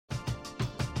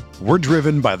We're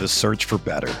driven by the search for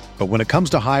better. But when it comes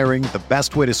to hiring, the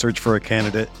best way to search for a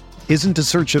candidate isn't to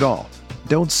search at all.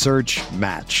 Don't search,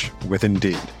 match with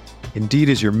Indeed. Indeed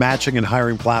is your matching and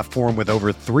hiring platform with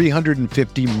over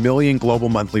 350 million global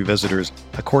monthly visitors,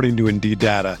 according to Indeed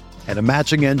data, and a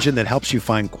matching engine that helps you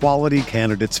find quality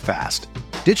candidates fast.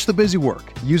 Ditch the busy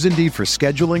work. Use Indeed for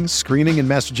scheduling, screening, and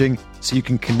messaging so you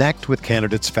can connect with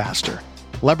candidates faster.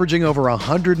 Leveraging over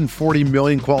 140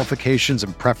 million qualifications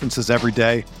and preferences every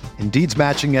day, Indeed's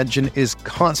matching engine is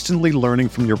constantly learning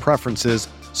from your preferences,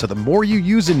 so the more you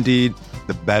use Indeed,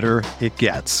 the better it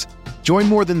gets. Join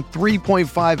more than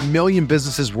 3.5 million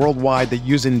businesses worldwide that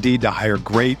use Indeed to hire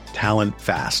great talent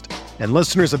fast. And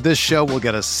listeners of this show will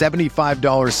get a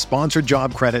 $75 sponsored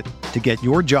job credit to get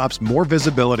your jobs more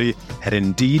visibility at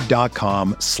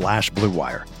Indeed.com/Blue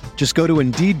Wire. Just go to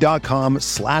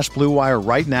Indeed.com/Blue Wire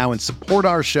right now and support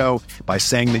our show by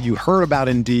saying that you heard about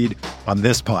Indeed on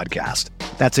this podcast.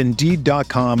 That's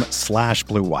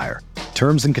Indeed.com/Blue Wire.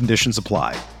 Terms and conditions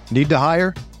apply. Need to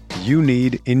hire? You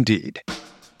need Indeed.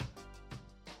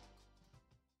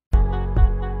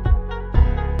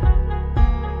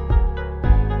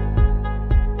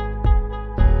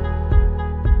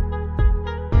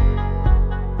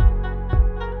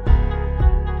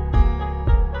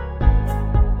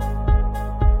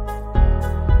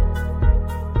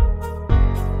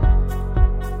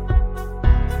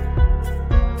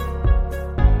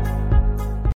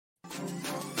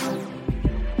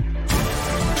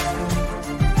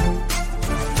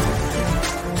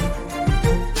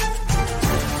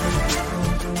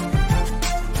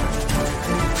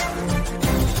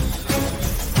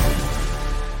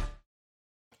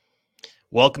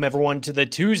 Welcome, everyone, to the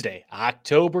Tuesday,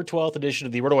 October 12th edition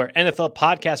of the RotoWire NFL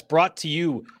podcast brought to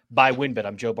you by WynnBET.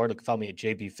 I'm Joe Bartlett. Follow me at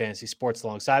JB Fantasy Sports.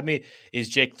 Alongside me is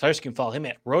Jake Larson. You can follow him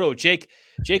at Roto. Jake,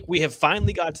 we have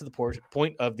finally got to the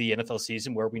point of the NFL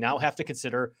season where we now have to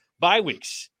consider bye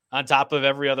weeks on top of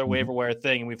every other waiver wire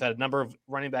thing. And we've had a number of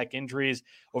running back injuries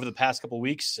over the past couple of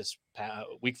weeks.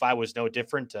 Week 5 was no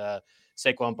different.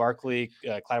 Saquon Barkley,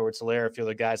 Clyde Edwards-Helaire, a few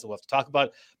other guys that we'll have to talk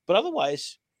about. But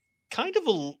otherwise, kind of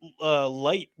a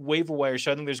light waiver wire.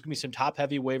 So I think there's going to be some top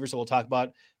heavy waivers that we'll talk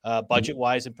about budget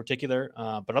wise in particular.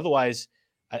 But otherwise,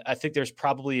 I think there's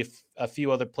probably a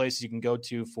few other places you can go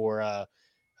to for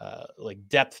like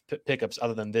depth pickups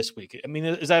other than this week. I mean,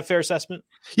 is that a fair assessment?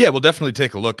 Yeah, we'll definitely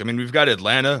take a look. I mean, we've got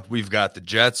Atlanta, we've got the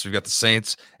Jets, we've got the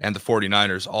Saints and the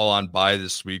 49ers all on bye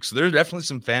this week. So there's definitely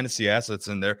some fantasy assets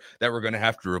in there that we're going to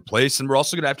have to replace. And we're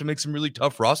also going to have to make some really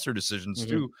tough roster decisions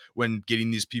too when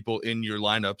getting these people in your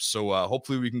lineup. So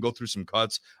hopefully we can go through some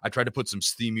cuts. I tried to put some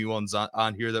steamy ones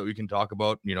on here that we can talk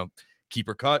about,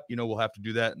 keeper cut, we'll have to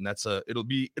do that. And that's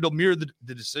it'll mirror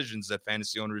the decisions that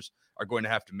fantasy owners are going to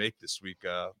have to make this week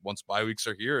once bye weeks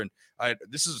are here. And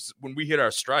this is when we hit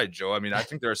our stride, Joe. I mean, I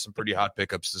think there are some pretty hot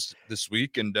pickups this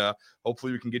week, and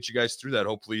hopefully we can get you guys through that.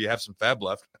 Hopefully you have some fab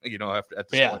left, at this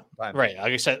point in time. Right.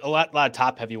 Like I said, a lot of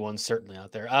top heavy ones certainly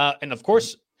out there. And of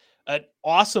course, an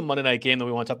awesome Monday night game that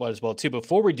we want to talk about as well, too.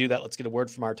 Before we do that, let's get a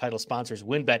word from our title sponsors,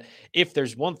 WynnBET. If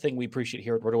there's one thing we appreciate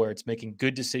here at RotoWire, it's making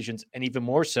good decisions and even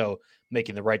more so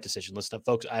making the right decision. Listen up,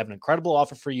 folks. I have an incredible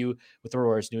offer for you with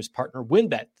RotoWire's newest partner,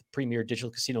 WynnBET, the premier digital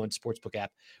casino and sportsbook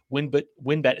app.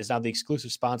 WynnBET is now the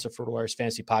exclusive sponsor for RotoWire's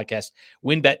fantasy podcast.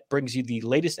 WynnBET brings you the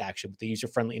latest action with the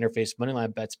user-friendly interface,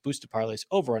 moneyline bets, boosted parlays,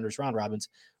 over-unders, round robins,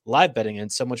 live betting,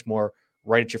 and so much more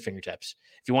right at your fingertips.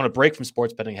 If you want to break from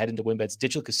sports betting, head into WynnBET's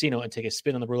digital casino and take a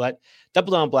spin on the roulette,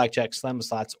 double down blackjack, slam the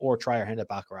slots, or try our hand at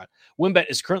baccarat. WynnBET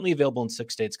is currently available in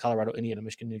 6 states: Colorado, Indiana,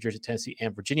 Michigan, New Jersey, Tennessee,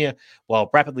 and Virginia. While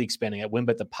rapidly expanding at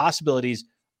WynnBET, the possibilities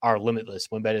are limitless.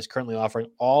 WynnBET is currently offering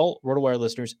all RotoWire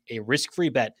listeners a risk-free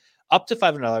bet up to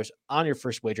 $500 on your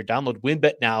first wager. Download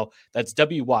WynnBET now. That's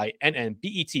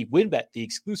WYNNBET. WynnBET, the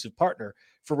exclusive partner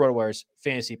for RotoWire's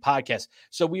fantasy podcast.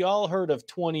 So we all heard of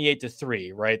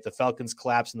 28-3, right? The Falcons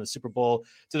collapse in the Super Bowl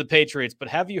to the Patriots. But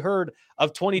have you heard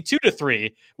of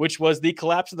 22-3, which was the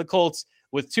collapse of the Colts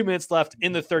with 2 minutes left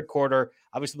in the third quarter?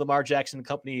 Obviously, Lamar Jackson and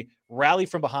company rally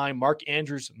from behind. Mark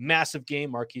Andrews, massive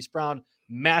game. Marquise Brown,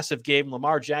 massive game.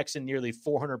 Lamar Jackson, nearly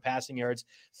 400 passing yards,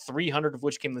 300 of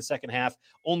which came in the second half.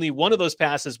 Only one of those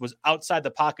passes was outside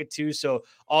the pocket, too. So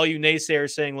all you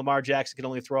naysayers saying Lamar Jackson can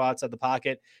only throw outside the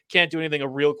pocket, can't do anything a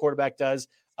real quarterback does,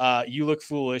 you look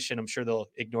foolish, and I'm sure they'll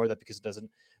ignore that because it doesn't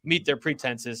meet their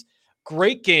pretenses.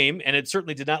 Great game, and it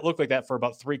certainly did not look like that for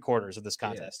about 3/4 of this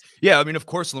contest. Yeah, I mean, of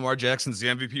course, Lamar Jackson's the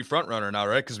MVP frontrunner now,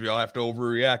 right? Because we all have to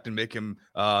overreact and make him,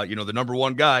 the number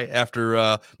one guy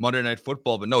after Monday Night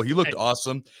Football. But no, he looked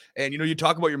awesome. And, you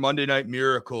talk about your Monday Night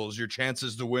miracles, your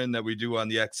chances to win that we do on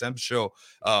the XM show.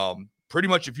 pretty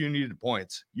much if you needed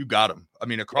points, you got them. I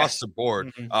mean, across the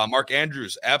board. Mark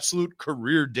Andrews, absolute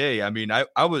career day. I mean,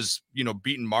 I was,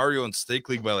 beating Mario in Stake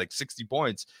League by like 60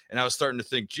 points. And I was starting to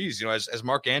think, geez, as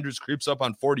Mark Andrews creeps up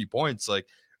on 40 points, like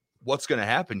what's going to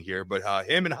happen here? But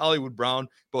him and Hollywood Brown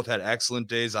both had excellent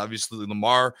days. Obviously,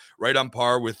 Lamar right on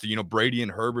par with, Brady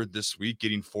and Herbert this week,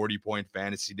 getting 40-point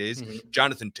fantasy days.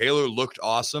 Jonathan Taylor looked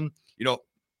awesome.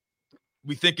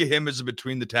 We think of him as a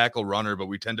between the tackle runner, but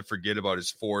we tend to forget about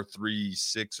his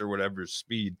 4.36 or whatever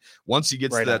speed. Once he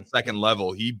gets to that second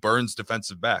level, he burns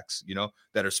defensive backs,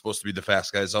 that are supposed to be the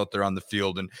fast guys out there on the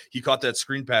field. And he caught that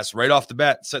screen pass right off the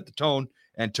bat, set the tone,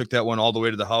 and took that one all the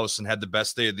way to the house and had the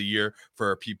best day of the year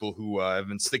for people who have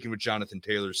been sticking with Jonathan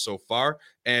Taylor so far.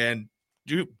 And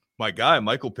dude, my guy,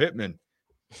 Michael Pittman,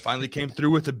 finally came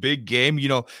through with a big game.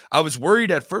 I was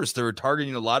worried at first. They were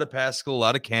targeting a lot of Pascal, a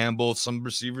lot of Campbell, some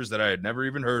receivers that I had never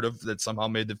even heard of that somehow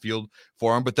made the field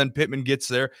for him. But then Pittman gets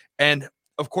there. And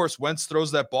of course, Wentz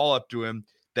throws that ball up to him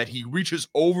that he reaches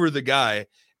over the guy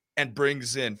and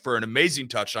brings in for an amazing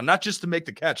touchdown, not just to make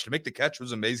the catch. To make the catch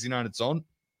was amazing on its own,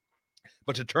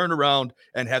 but to turn around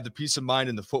and have the peace of mind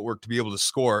and the footwork to be able to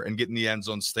score and get in the end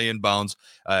zone, stay in bounds,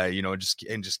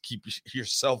 just keep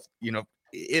yourself,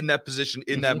 in that position,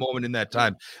 in that moment, in that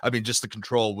time. I mean, just the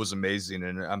control was amazing.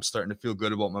 And I'm starting to feel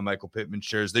good about my Michael Pittman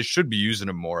shares. They should be using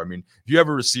him more. I mean, if you have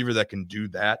a receiver that can do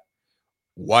that,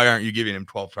 why aren't you giving him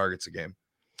 12 targets a game?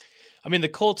 I mean, the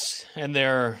Colts and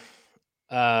their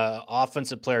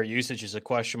offensive player usage is a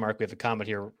question mark. We have a comment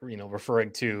here,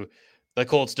 referring to the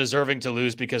Colts deserving to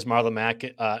lose because Marlon Mack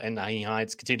and Nyheim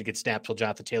Hines continued to get snaps while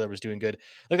Jonathan Taylor was doing good.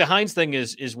 Like the Hines thing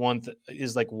is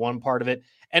like one part of it.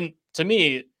 And to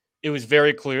me, it was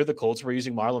very clear the Colts were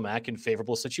using Marlon Mack in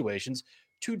favorable situations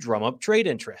to drum up trade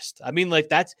interest. I mean, like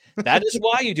that is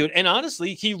why you do it. And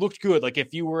honestly, he looked good. Like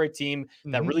if you were a team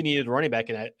that really needed a running back,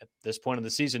 and at this point in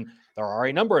the season, there are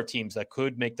a number of teams that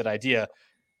could make that idea.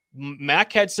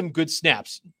 Mack had some good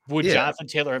snaps. Would Jonathan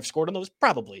Taylor have scored on those?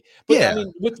 Probably. But I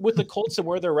mean, with the Colts and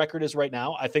where their record is right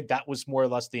now, I think that was more or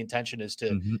less the intention, is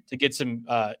to get some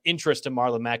interest in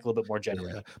Marlon Mack a little bit more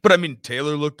generally. Yeah. But I mean,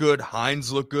 Taylor looked good.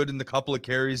 Hines looked good in the couple of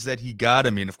carries that he got. I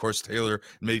mean, of course, Taylor,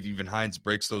 maybe even Hines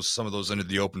breaks some of those into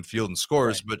the open field and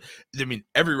scores. Right. But I mean,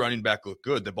 every running back looked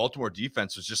good. The Baltimore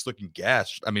defense was just looking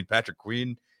gashed. I mean, Patrick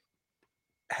Queen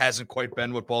hasn't quite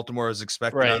been what Baltimore has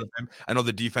expected out of him. I know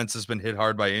the defense has been hit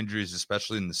hard by injuries,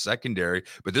 especially in the secondary,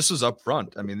 but this was up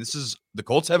front. I mean, the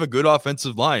Colts have a good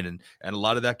offensive line, and a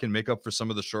lot of that can make up for some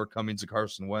of the shortcomings of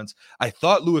Carson Wentz. I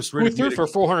thought Louis Riddick threw for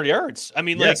 400 yards. I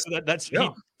mean,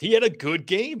 he had a good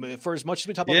game for as much as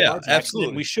we talk about the yards.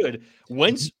 Absolutely. We should.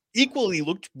 Wentz equally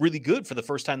looked really good for the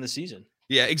first time this season.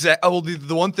 Yeah, exactly. Well,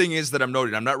 the one thing is that I'm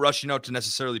noting, I'm not rushing out to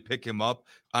necessarily pick him up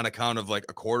on account of like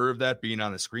a quarter of that being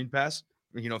on a screen pass.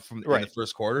 From in the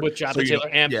first quarter with Jonathan Taylor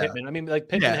and Pittman. I mean, like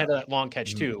Pittman had a long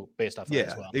catch too, based off of that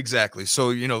as well. Exactly.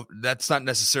 So that's not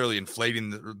necessarily inflating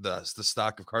the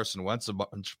stock of Carson Wentz a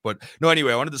bunch, but no.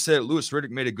 Anyway, I wanted to say that Louis Riddick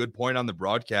made a good point on the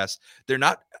broadcast. They're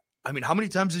not. I mean, how many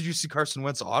times did you see Carson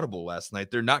Wentz audible last night?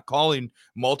 They're not calling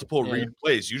multiple read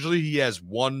plays. Usually, he has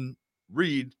one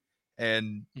read.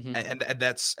 And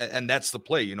that's the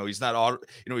play. He's not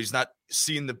he's not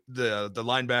seeing the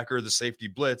linebacker or the safety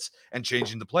blitz and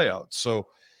changing the play out. So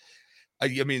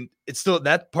I mean, it's still,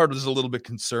 that part is a little bit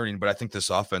concerning, but I think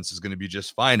this offense is going to be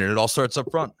just fine. And it all starts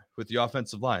up front with the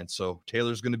offensive line. So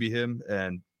Taylor's going to be him,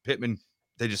 and Pittman,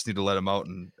 they just need to let him out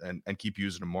and keep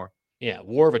using him more. Yeah,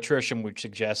 war of attrition would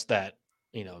suggest that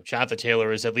Jonathan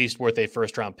Taylor is at least worth a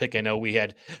first round pick. I know we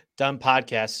had done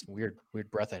podcasts. Weird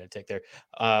breath I had to take there.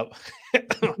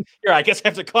 Here, I guess I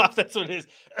have to cough. That's what it is.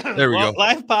 There we go.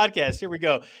 Live podcast. Here we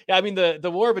go. Yeah, I mean,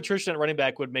 the war of attrition at running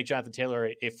back would make Jonathan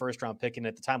Taylor a first round pick. And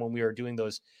at the time when we were doing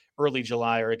those early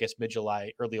July, or I guess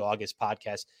mid-July, early August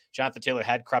podcasts, Jonathan Taylor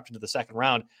had crept into the second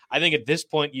round. I think at this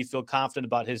point you feel confident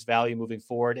about his value moving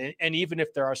forward. And even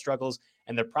if there are struggles,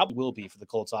 and there probably will be for the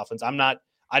Colts offense,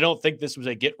 I don't think this was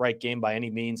a get-right game by any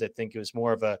means. I think it was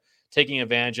more of a taking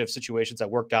advantage of situations that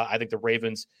worked out. I think the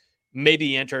Ravens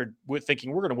maybe entered with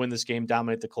thinking we're going to win this game,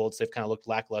 dominate the Colts. They've kind of looked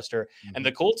lackluster. And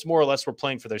the Colts more or less were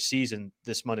playing for their season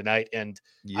this Monday night, and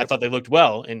I thought they looked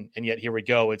well. And yet here we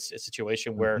go. It's a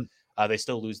situation where they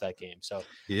still lose that game. So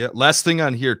last thing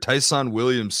on here, Tyson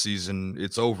Williams season,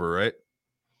 it's over, right?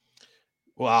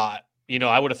 Well,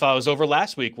 I would have thought it was over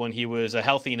last week when he was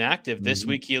healthy and active. This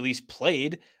week he at least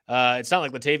played. It's not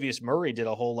like Latavius Murray did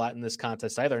a whole lot in this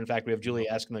contest either. In fact, we have Julie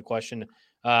asking the question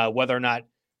whether or not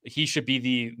he should be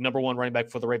the number one running back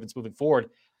for the Ravens moving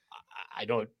forward. I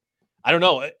don't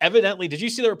know. Evidently, did you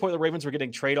see the report the Ravens were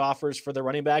getting trade offers for their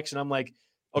running backs? And I'm like,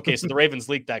 Okay, so the Ravens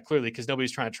leaked that clearly because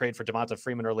nobody's trying to trade for Devonta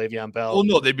Freeman or Le'Veon Bell. Well,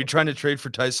 no, they'd be trying to trade for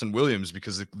Tyson Williams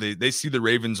because they see the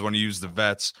Ravens want to use the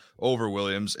vets over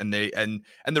Williams, and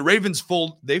the Ravens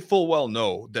full well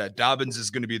know that Dobbins is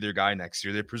going to be their guy next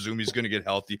year. They presume he's going to get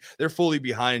healthy. They're fully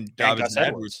behind Dobbins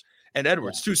and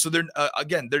Edwards too. So they're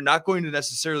they're not going to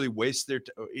necessarily waste it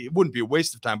wouldn't be a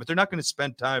waste of time, but they're not going to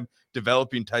spend time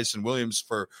developing Tyson Williams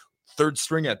for third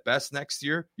string at best next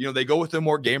year. They go with the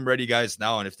more game ready guys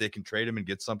now, and if they can trade him and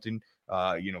get something,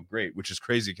 great, which is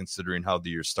crazy considering how the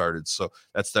year started. So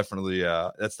that's definitely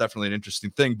an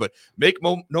interesting thing. But make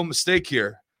no mistake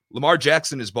here, Lamar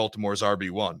Jackson is Baltimore's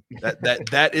RB1.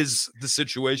 That is the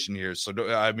situation here. So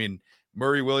I mean,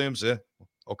 Murray Williams,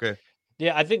 okay.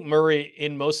 Yeah, I think Murray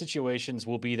in most situations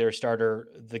will be their starter.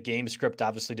 The game script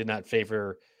obviously did not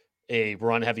favor a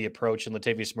run-heavy approach, and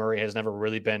Latavius Murray has never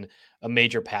really been a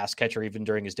major pass catcher, even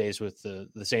during his days with the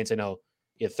Saints. I know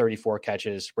he had 34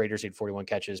 catches, Raiders had 41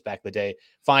 catches back in the day.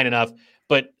 Fine enough,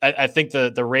 but I think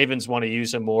the Ravens want to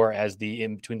use him more as the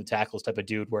in-between-the-tackles type of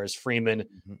dude, whereas Freeman,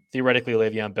 theoretically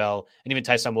Le'Veon Bell, and even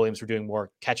Tyson Williams were doing more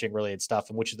catching-related stuff,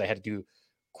 and which they had to do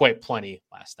quite plenty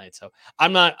last night. So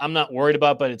I'm not worried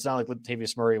about, but it's not like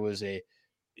Latavius Murray was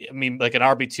like an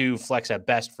RB2 flex at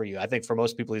best for you. I think for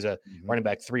most people, he's a running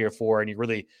back 3 or 4, and you're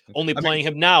really only playing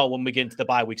him now when we get into the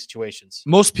bye week situations.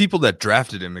 Most people that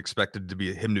drafted him expected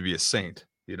him to be a saint,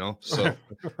 so,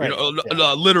 right.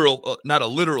 A literal, not a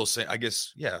literal saint, I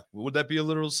guess. Yeah. Would that be a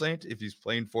literal saint if he's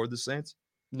playing for the Saints?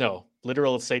 No,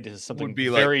 literal saint is something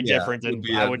very different, and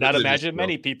I would not imagine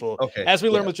many people. Okay, as we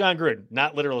learned with John Gruden,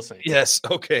 not literal saint. Yes.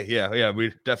 Okay. Yeah.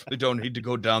 We definitely don't need to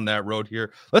go down that road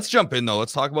here. Let's jump in though.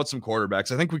 Let's talk about some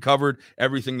quarterbacks. I think we covered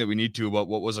everything that we need to about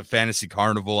what was a fantasy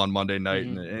carnival on Monday night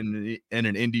and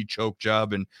an Indy choke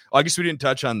job. And I guess we didn't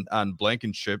touch on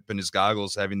Blankenship and his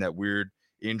goggles having that weird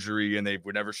injury, and they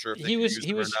were never sure if he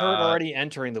was hurt already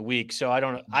entering the week. So I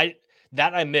don't know.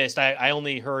 That I missed. I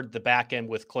only heard the back end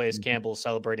with Calais Campbell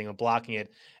celebrating and blocking it,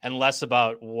 and less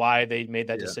about why they made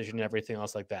that decision and everything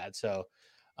else like that. So,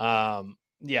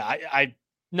 I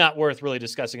not worth really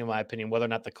discussing, in my opinion. Whether or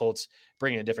not the Colts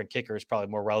bringing a different kicker is probably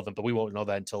more relevant, but we won't know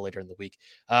that until later in the week.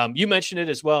 You mentioned it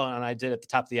as well, and I did at the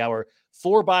top of the hour.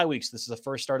 4 bye weeks. This is the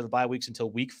first start of the bye weeks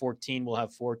until week 14. We'll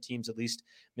have 4 teams at least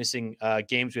missing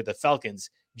games. With the Falcons,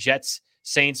 Jets,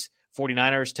 Saints,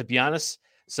 49ers. To be honest,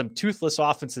 some toothless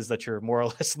offenses that you're more or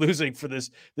less losing for this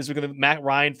week. Matt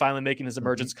Ryan finally making his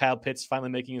emergence. Kyle Pitts finally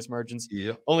making his emergence.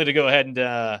 Only to go ahead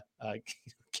and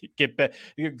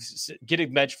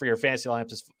getting bench for your fantasy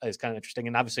lineups is kind of interesting.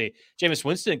 And obviously, Jameis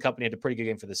Winston and company had a pretty good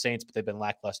game for the Saints, but they've been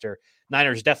lackluster.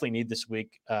 Niners definitely need this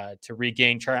week to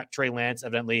regain Trey Lance,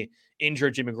 evidently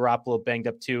injured. Jimmy Garoppolo banged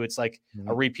up too. It's like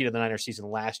a repeat of the Niners season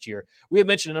last year. We had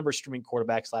mentioned a number of streaming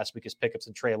quarterbacks last week as pickups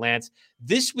and Trey Lance.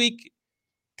 This week,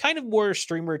 kind of more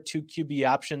streamer 2 QB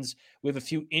options. We have a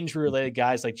few injury-related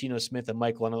guys like Geno Smith and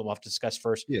Mike Leonard we'll have to discuss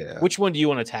first. Yeah. Which one do you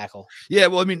want to tackle? Yeah,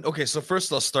 well, I mean, okay, so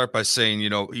first I'll start by saying,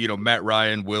 Matt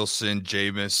Ryan, Wilson,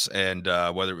 Jameis, and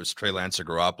whether it was Trey Lance or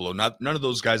Garoppolo, none of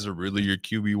those guys are really your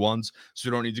QB ones, so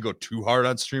you don't need to go too hard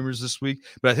on streamers this week.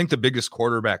 But I think the biggest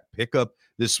quarterback pickup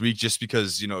this week, just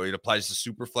because, it applies to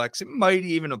super flex, it might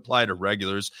even apply to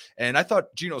regulars. And I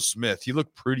thought Geno Smith, he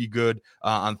looked pretty good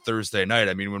on Thursday night.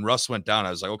 I mean, when Russ went down, I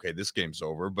was like, okay, this game's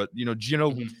over. But,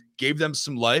 Geno gave them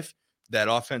some life. That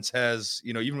offense has,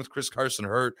 even with Chris Carson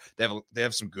hurt, they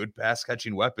have some good pass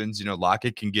catching weapons.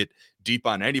 Lockett can get deep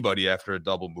on anybody after a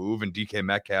double move, and DK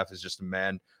Metcalf is just a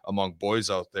man among boys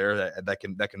out there that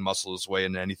can muscle his way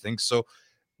into anything. So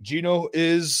Geno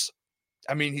is,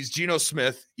 he's Geno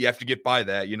Smith. You have to get by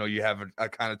that. You have a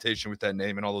connotation with that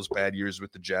name and all those bad years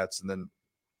with the Jets, and then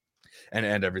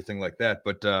and everything like that.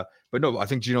 But no, I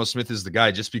think Geno Smith is the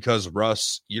guy, just because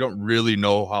Russ, you don't really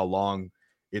know how long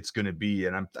it's going to be.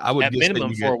 And I would at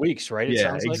minimum 4 weeks, right?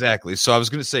 Yeah, exactly. So I was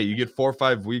going to say, you get 4 or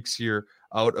 5 weeks here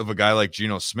out of a guy like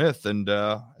Geno Smith. And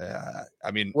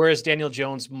whereas Daniel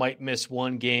Jones might miss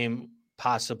 1 game,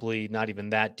 possibly not even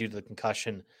that, due to the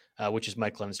concussion, which is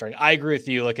Mike Glennon starting. I agree with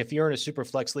you. Like, if you're in a super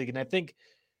flex league, and I think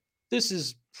this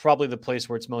is probably the place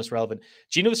where it's most relevant,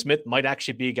 Geno Smith might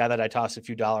actually be a guy that I toss a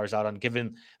few dollars out on,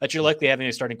 given that you're likely having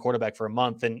a starting quarterback for a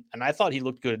month. And I thought he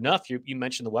looked good enough. You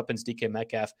mentioned the weapons, DK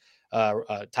Metcalf,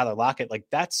 Tyler Lockett. Like,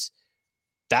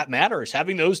 that matters.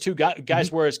 Having those 2 guys,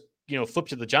 whereas, flip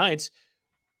to the Giants,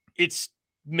 it's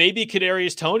maybe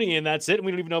Kadarius Toney, and that's it. And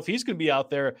we don't even know if he's going to be out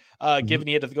there, given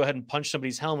he had to go ahead and punch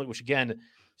somebody's helmet, which, again,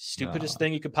 stupidest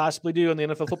thing you could possibly do on the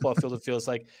NFL football field. It feels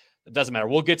like. It doesn't matter.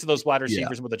 We'll get to those wide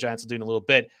receivers and what the Giants will do in a little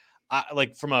bit.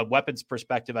 Like, from a weapons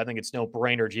perspective, I think it's no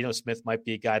brainer. Geno Smith might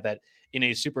be a guy that in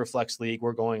a super flex league,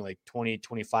 we're going like $20,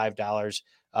 $25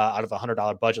 out of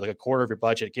 $100 budget, like a quarter of your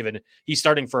budget, given he's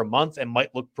starting for a month and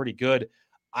might look pretty good.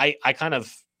 I kind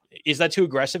of, is that too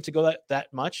aggressive to go that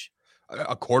much?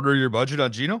 A quarter of your budget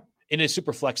on Geno? In a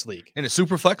super flex league. In a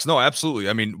super flex? No, absolutely.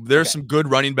 I mean, there's some good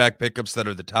running back pickups that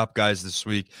are the top guys this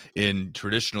week in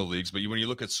traditional leagues. But when you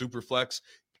look at super flex,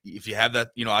 if you have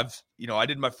that, I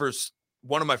did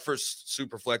one of my first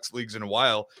super flex leagues in a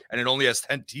while, and it only has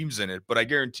 10 teams in it. But I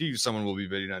guarantee you someone will be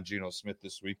bidding on Geno Smith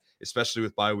this week, especially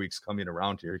with bye weeks coming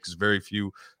around here, because very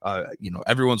few,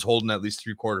 everyone's holding at least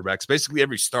 3 quarterbacks. Basically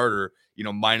every starter,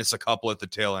 minus a couple at the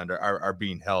tail end are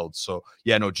being held. So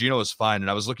yeah, no, Geno is fine. And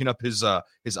I was looking up his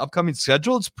upcoming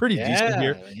schedule. It's pretty decent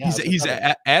here. Yeah, he's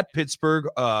at Pittsburgh,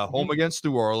 home against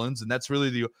New Orleans. And that's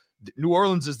really New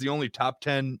Orleans is the only top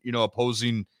 10,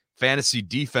 opposing fantasy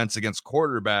defense against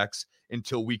quarterbacks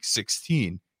until week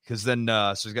 16, because then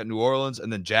so he's got New Orleans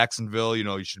and then Jacksonville.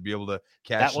 You should be able to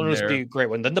cash that one. Would be a great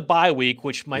one. Then the bye week,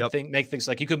 which might make things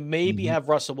like you could maybe Mm-hmm. have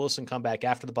Russell Wilson come back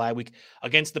after the bye week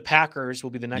against the Packers will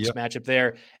be the next matchup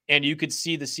there, and you could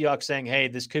see the Seahawks saying, "Hey,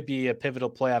 this could be a pivotal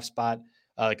playoff spot,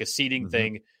 like a seeding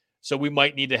thing." So we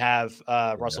might need to have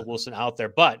Russell Wilson out there,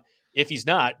 but if he's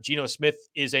not, Geno Smith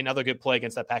is another good play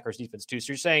against that Packers defense too.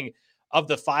 So you're saying, of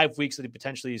the 5 weeks that he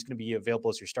potentially is going to be available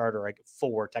as your starter, like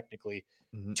 4 technically,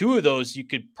 2 of those you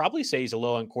could probably say he's a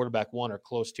low on quarterback 1 or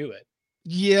close to it.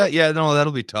 Yeah, no,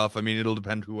 that'll be tough. I mean, it'll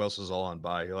depend who else is all on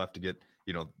bye. He'll have to get,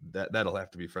 that'll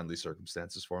have to be friendly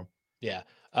circumstances for him. Yeah.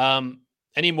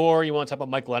 Any more you want to talk about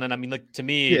Mike Glennon? I mean, like, to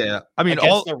me,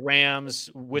 against the Rams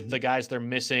with the guys they're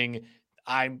missing,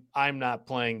 I'm not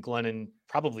playing Glennon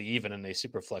probably even in a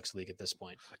super flex league at this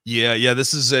point. Yeah.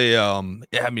 This is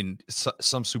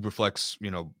some super flex,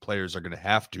 players are going to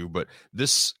have to, but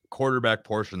this quarterback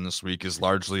portion this week is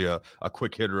largely a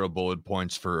quick hitter of bullet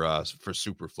points for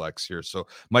super flex here. So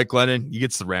Mike Glennon, he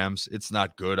gets the Rams. It's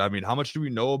not good. I mean, how much do we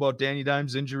know about Danny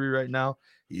Dimes' injury right now?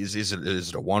 Is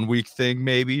it a 1 week thing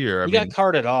maybe, or he got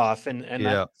carted off, and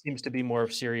that seems to be more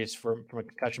serious from a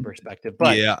concussion perspective.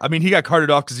 But yeah, I mean, he got carted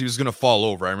off because he was going to fall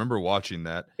over. I remember watching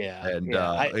that. Yeah, and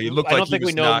he looked I don't think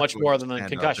we know much more than the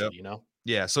concussion.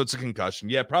 Yeah, so it's a concussion.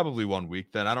 Yeah, probably 1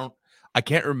 week. Then I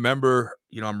can't remember.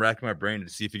 I'm racking my brain to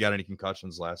see if he got any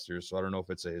concussions last year, so I don't know if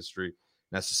it's a history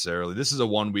necessarily. This is a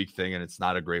 1 week thing, and it's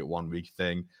not a great 1 week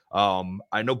thing.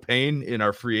 I know Payne in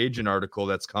our free agent article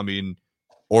that's coming,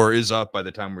 or is up by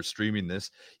the time we're streaming this.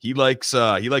 He likes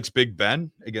Big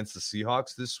Ben against the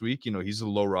Seahawks this week. He's a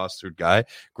low rostered guy.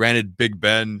 Granted, Big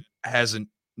Ben hasn't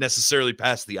necessarily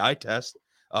passed the eye test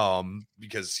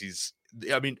because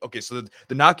so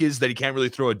the knock is that he can't really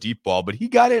throw a deep ball, but he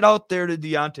got it out there to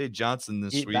Deontay Johnson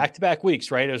this week. Back-to-back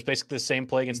weeks, right? It was basically the same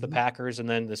play against the Packers, and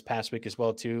then this past week as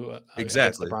well too.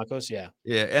 Exactly. The Broncos, yeah.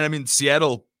 And I mean,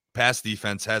 Seattle pass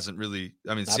defense hasn't really,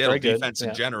 Seattle defense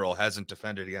in general hasn't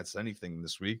defended against anything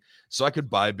this week. So I could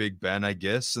buy Big Ben, I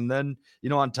guess. And then,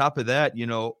 on top of that,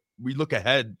 we look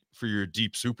ahead for your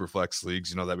deep super flex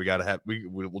leagues, that we got to have,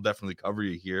 we'll definitely cover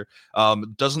you here.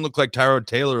 It doesn't look like Tyrod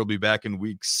Taylor will be back in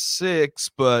week 6,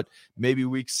 but maybe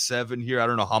week 7 here. I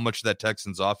don't know how much of that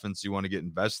Texans offense you want to get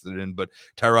invested in, but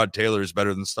Tyrod Taylor is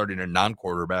better than starting a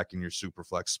non-quarterback in your super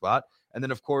flex spot. And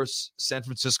then, of course, San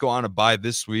Francisco on a bye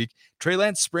this week. Trey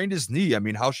Lance sprained his knee. I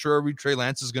mean, how sure are we Trey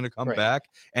Lance is going to come back?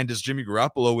 And does Jimmy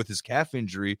Garoppolo, with his calf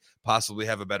injury, possibly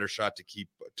have a better shot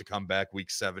to come back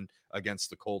week 7 against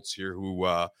the Colts here, who,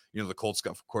 the Colts,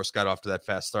 got off to that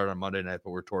fast start on Monday night,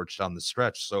 but were torched down the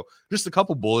stretch. So just a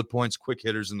couple bullet points, quick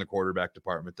hitters in the quarterback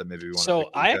department that maybe we want to. So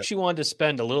I actually wanted to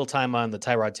spend a little time on the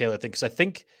Tyrod Taylor thing, because I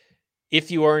think if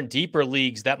you are in deeper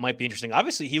leagues, that might be interesting.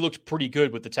 Obviously, he looked pretty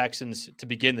good with the Texans to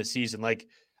begin the season. Like,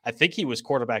 I think he was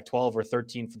quarterback 12 or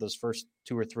 13 for those first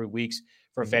 2 or 3 weeks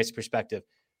from a fantasy perspective.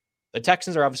 The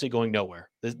Texans are obviously going nowhere.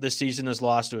 This season is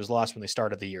lost. It was lost when they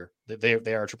started the year. They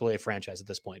are a AAA franchise at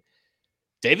this point.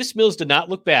 Davis Mills did not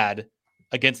look bad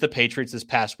against the Patriots this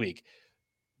past week.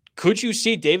 Could you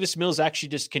see Davis Mills actually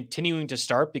just continuing to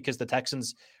start because the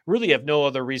Texans really have no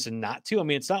other reason not to? I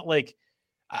mean, it's not like,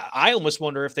 I almost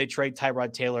wonder if they trade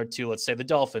Tyrod Taylor to, let's say, the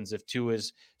Dolphins, if Tua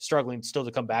is struggling still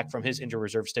to come back from his injury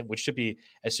reserve stint, which should be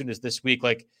as soon as this week.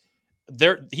 Like,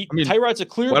 Tyrod's a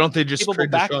clear. Why don't they just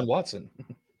trade Deshaun Watson?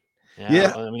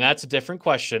 Yeah, I mean, that's a different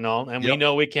question, and we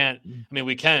know we can't. I mean,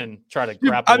 we can try to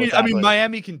grapple. With that,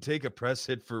 Miami can take a press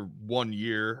hit for 1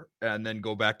 year and then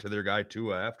go back to their guy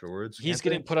Tua afterwards. He's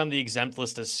getting put on the exempt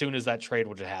list as soon as that trade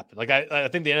would happen. Like, I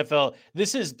think the NFL,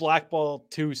 this is blackball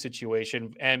 2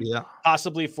 situation, and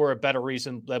possibly for a better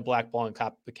reason than blackballing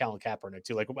Colin Kaepernick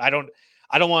too. Like, I don't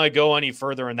want to go any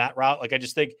further in that route. Like, I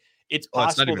just think it's possible.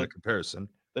 It's not even a comparison.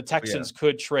 the Texans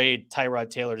could trade Tyrod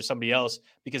Taylor to somebody else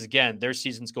because, again, their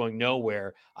season's going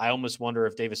nowhere. I almost wonder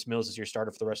if Davis Mills is your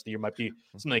starter for the rest of the year might be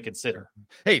something to consider.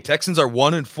 Hey, Texans are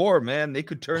 1-4, man. They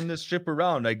could turn this ship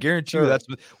around. I guarantee you that's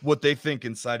what they think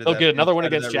inside of They'll that. They'll get another one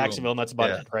against Jacksonville, and that's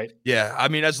about it, right? Yeah, I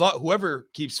mean, whoever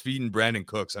keeps feeding Brandon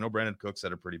Cooks. I know Brandon Cooks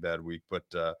had a pretty bad week, but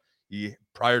he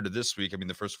prior to this week, I mean,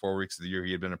 the first 4 weeks of the year,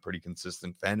 he had been a pretty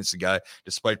consistent fantasy guy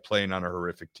despite playing on a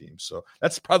horrific team. So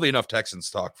that's probably enough Texans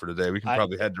talk for today. We can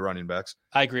probably head to running backs.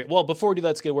 I agree. Well, before we do that,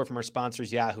 let's get a word from our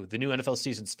sponsors, Yahoo. The new NFL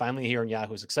season's finally here, and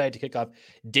Yahoo is excited to kick off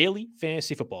daily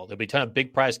fantasy football. There'll be a ton of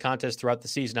big prize contests throughout the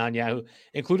season on Yahoo,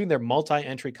 including their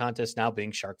multi-entry contest now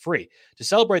being shark-free. To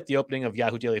celebrate the opening of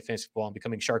Yahoo Daily Fantasy Football and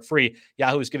becoming shark-free,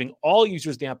 Yahoo is giving all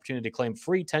users the opportunity to claim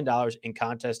free $10 in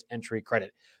contest entry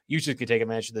credit. Users can take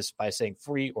advantage of this by saying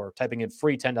free or typing in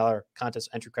free $10 contest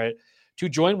entry credit to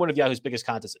join one of Yahoo's biggest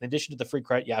contests. In addition to the free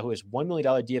credit, Yahoo has $1 million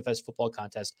DFS football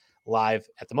contest live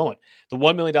at the moment. The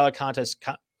 $1 million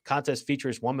contest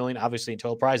features $1 million, obviously, in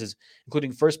total prizes,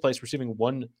 including first place receiving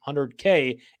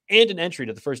 $100K and an entry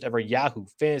to the first ever Yahoo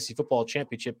Fantasy Football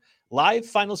Championship live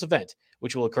finals event,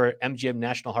 which will occur at MGM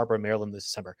National Harbor, Maryland this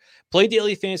December. Play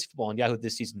daily fantasy football on Yahoo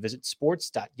this season. Visit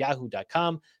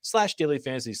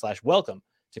sports.yahoo.com/dailyfantasy/welcome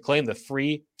to claim the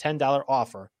free $10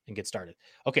 offer and get started.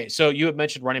 Okay, so you have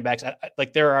mentioned running backs.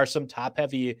 Like there are some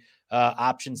top-heavy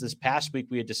options. This past week,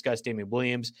 we had discussed Damian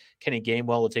Williams, Kenny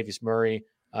Gainwell, Latavius Murray,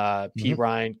 P.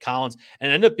 Ryan, Collins,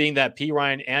 and it ended up being that P.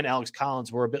 Ryan and Alex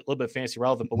Collins were a little bit fantasy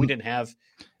relevant, but we didn't have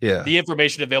the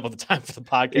information available at the time for the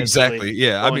podcast. Exactly.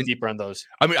 Yeah. I mean, deeper on those.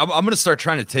 I mean, I'm going to start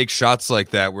trying to take shots like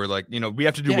that where, like, we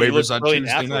have to do waivers on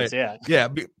Tuesday night. Yeah.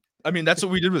 I mean, that's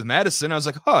what we did with Madison. I was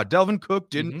like, Delvin Cook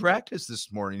didn't practice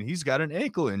this morning. He's got an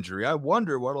ankle injury. I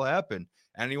wonder what'll happen.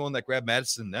 Anyone that grabbed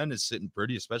Madison then is sitting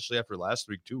pretty, especially after last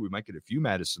week, too. We might get a few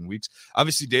Madison weeks.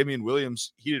 Obviously, Damian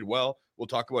Williams, he did well. We'll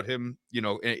talk about him,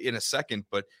 in a second.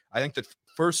 But I think the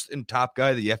first and top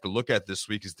guy that you have to look at this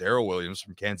week is Darrell Williams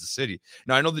from Kansas City.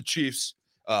 Now, I know the Chiefs,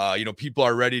 people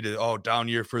are ready to, down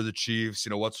year for the Chiefs.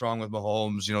 What's wrong with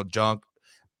Mahomes, junk.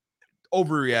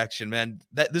 Overreaction, man.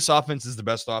 This offense is the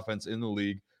best offense in the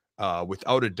league,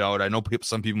 without a doubt. I know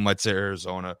some people might say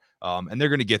Arizona, and they're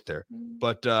going to get there.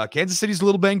 But Kansas City's a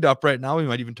little banged up right now. We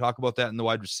might even talk about that in the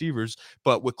wide receivers.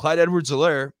 But with Clyde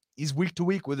Edwards-Helaire, he's week to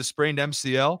week with a sprained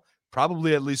MCL,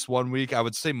 probably at least 1 week. I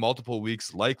would say multiple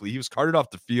weeks likely. He was carted off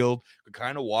the field, could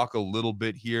kind of walk a little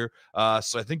bit here.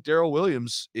 So I think Darrell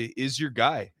Williams is your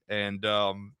guy. And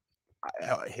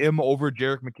him over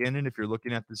Jerick McKinnon if you're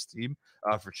looking at this team,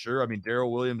 for sure. I mean,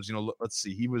 Darrell Williams, let's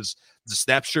see, he was the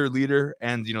snap share leader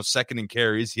and second in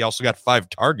carries. He also got 5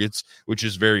 targets, which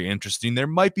is very interesting. There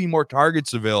might be more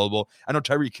targets available. I know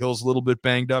Tyreek Hill's a little bit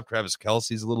banged up. Travis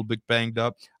Kelce's a little bit banged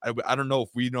up. I don't know if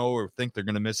we know or think they're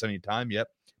going to miss any time yet,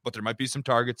 but there might be some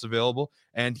targets available,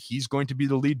 and he's going to be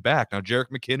the lead back. Now, Jerick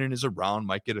McKinnon is around,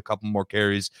 might get a couple more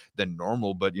carries than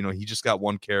normal, but he just got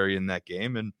 1 carry in that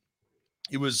game, and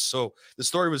the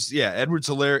story was,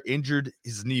 Edwards-Helaire injured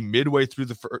his knee midway through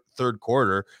the third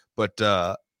quarter, but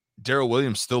Darrell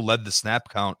Williams still led the snap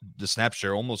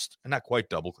share, almost not quite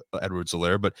double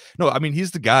Edwards-Helaire, but no, I mean,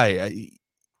 he's the guy.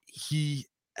 He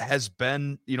has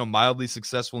been, mildly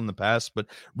successful in the past, but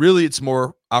really it's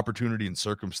more opportunity and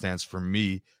circumstance for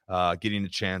me getting a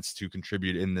chance to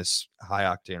contribute in this high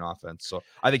octane offense. So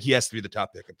I think he has to be the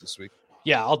top pickup this week.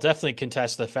 Yeah, I'll definitely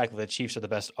contest the fact that the Chiefs are the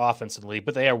best offense in the league,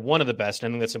 but they are one of the best, and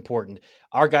I think that's important.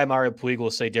 Our guy Mario Puig will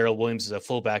say Darrell Williams is a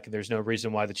fullback, and there's no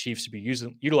reason why the Chiefs should be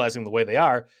utilizing the way they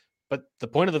are. But the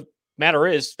point of the matter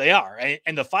is they are,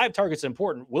 and the 5 targets are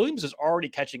important. Williams is already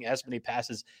catching as many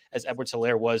passes as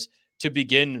Edwards-Helaire was to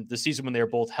begin the season when they were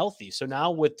both healthy. So now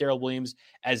with Darrell Williams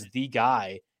as the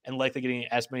guy and likely getting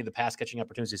as many of the pass catching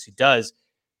opportunities as he does,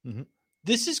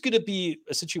 this is going to be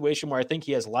a situation where I think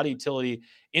he has a lot of utility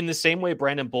in the same way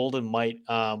Brandon Bolden might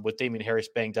with Damian Harris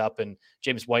banged up and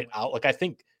James White out. Like I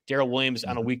think Darrell Williams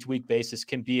on a week-to-week basis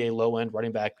can be a low-end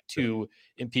running back too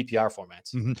in PPR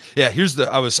formats. Yeah,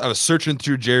 I was searching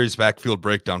through Jerry's backfield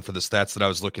breakdown for the stats that I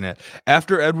was looking at.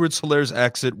 After Edwards-Helaire's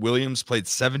exit, Williams played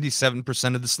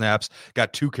 77% of the snaps,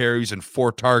 got 2 carries and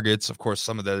 4 targets. Of course,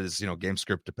 some of that is game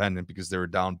script dependent because they were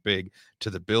down big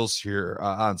to the Bills here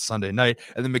on Sunday night.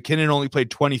 And then McKinnon only played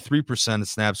 23% of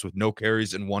snaps with no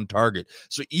carries and 1 target.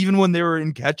 So even when they were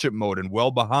in catch-up mode and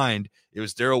well behind, it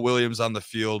was Darrell Williams on the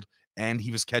field, and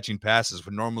he was catching passes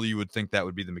when normally you would think that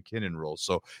would be the McKinnon role.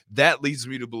 So that leads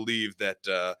me to believe that,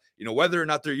 whether or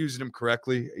not they're using him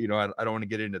correctly, I don't want to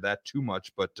get into that too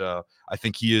much, but I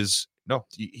think he's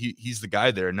the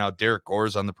guy there. Now Derek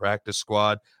Gore's on the practice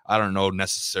squad. I don't know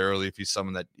necessarily if he's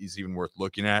someone that he's even worth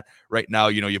looking at right now.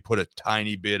 You put a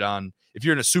tiny bit on if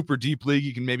you're in a super deep league,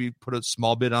 you can maybe put a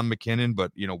small bit on McKinnon,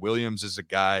 but Williams is a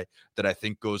guy that I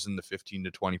think goes in the 15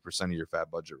 to 20% of your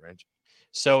fab budget range.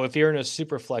 So if you're in a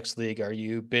super flex league, are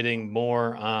you bidding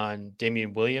more on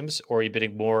Damian Williams or are you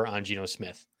bidding more on Geno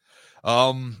Smith?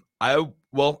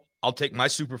 I'll take my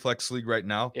super flex league right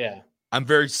now. Yeah. I'm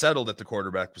very settled at the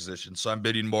quarterback position, so I'm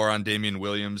bidding more on Damian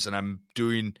Williams, and I'm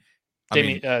doing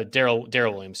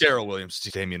Daryl Williams.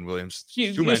 Damian Williams.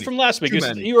 He was from last week.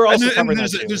 You were also covering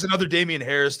that too. There's another Damian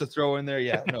Harris to throw in there.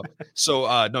 Yeah, no. So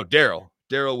no, Daryl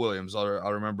Williams. I'll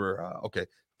remember. Okay.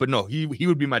 But no, he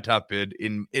would be my top bid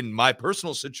in my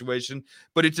personal situation.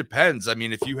 But it depends. I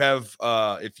mean, if you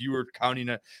were counting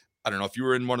it, I don't know, if you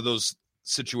were in one of those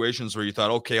situations where you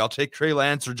thought, okay, I'll take Trey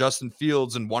Lance or Justin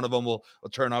Fields, and one of them will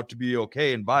turn out to be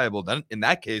okay and viable, then in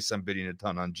that case, I'm bidding a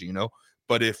ton on Geno.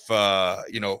 But if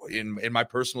in my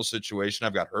personal situation,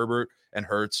 I've got Herbert and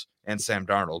Hurts and Sam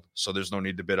Darnold, so there's no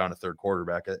need to bid on a third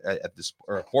quarterback at this,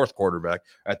 or a fourth quarterback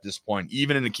at this point,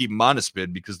 even in a keep modest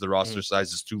bid, because the roster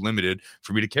size is too limited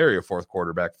for me to carry a fourth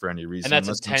quarterback for any reason. And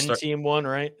that's a 10-team one,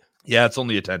 right? Yeah, it's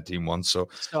only a 10-team one. So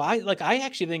I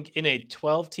actually think in a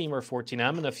 12-team or 14,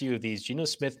 I'm in a few of these. Geno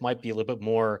Smith might be a little bit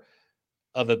more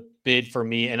of a bid for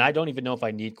me, and I don't even know if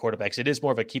I need quarterbacks. It is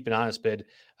more of a keep an honest bid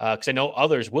because I know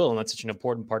others will, and that's such an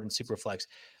important part in Superflex.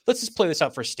 Let's just play this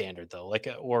out for standard though,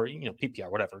 or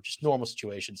PPR, whatever, just normal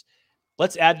situations.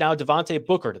 Let's add now Devontae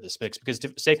Booker to this mix because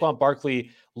Saquon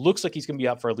Barkley looks like he's going to be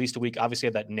out for at least a week. Obviously,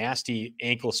 had that nasty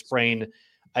ankle sprain.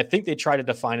 I think they try to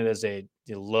define it as a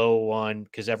low one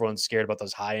because everyone's scared about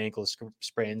those high ankle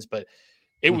sprains, but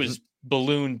it was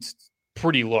ballooned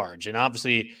pretty large, and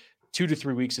obviously 2 to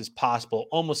 3 weeks is possible,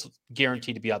 almost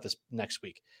guaranteed to be out this next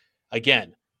week.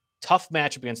 Again, tough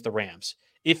matchup against the Rams.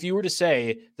 If you were to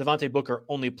say Devontae Booker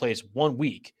only plays 1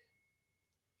 week,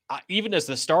 even as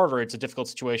the starter, it's a difficult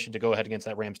situation to go ahead against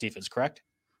that Rams defense, correct?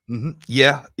 Mm-hmm.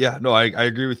 Yeah. No, I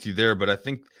agree with you there, but I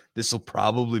think this will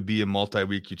probably be a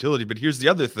multi-week utility. But here's the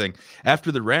other thing.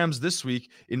 After the Rams this week,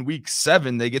 in week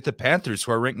 7, they get the Panthers,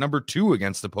 who are ranked number 2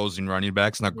 against opposing running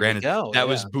backs. Now, granted, that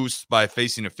was boosted by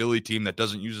facing a Philly team that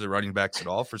doesn't use the running backs at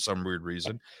all for some weird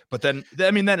reason. But then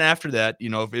after that,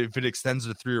 if it extends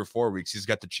to 3 or 4 weeks, he's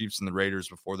got the Chiefs and the Raiders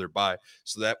before their bye.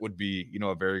 So that would be,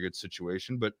 a very good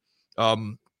situation. But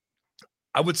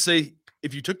I would say,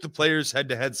 if you took the players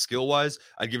head-to-head skill-wise,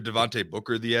 I'd give Devontae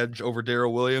Booker the edge over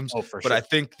Daryl Williams. Oh, for sure. But I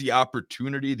think the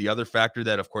opportunity, the other factor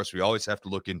that, of course, we always have to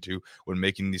look into when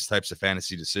making these types of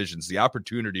fantasy decisions, the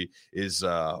opportunity is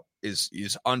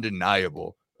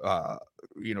undeniable.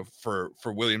 For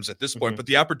Williams at this point, but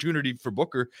the opportunity for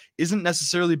Booker isn't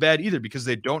necessarily bad either because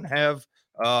they don't have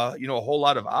a whole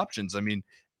lot of options. I mean,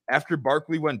 after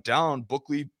Barkley went down,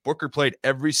 Booker played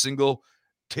every single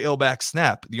tailback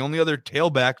snap. The only other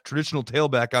traditional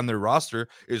tailback on their roster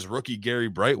is rookie Gary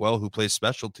Brightwell, who plays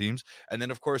special teams. And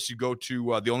then, of course, you go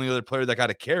to the only other player that got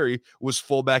a carry was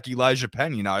fullback Elijah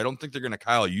Penny. Now, I don't think they're going to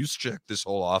Kyle Juszczyk this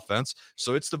whole offense.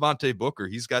 So it's Devontae Booker.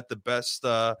 He's got the best,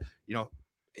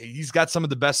 he's got some of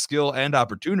the best skill and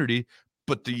opportunity.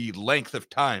 But the length of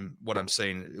time, what I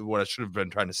should have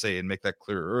been trying to say and make that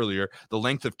clear earlier, the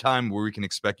length of time where we can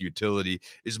expect utility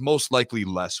is most likely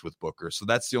less with Booker. So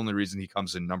that's the only reason he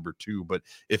comes in number 2. But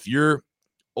if you're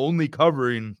only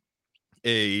covering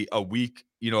a week,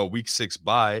 a week 6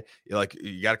 bye, like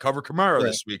you got to cover Kamara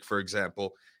this week, for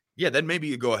example, then maybe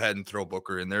you go ahead and throw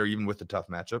Booker in there, even with the tough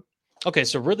matchup. Okay,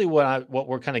 so really what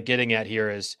we're kind of getting at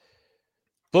here is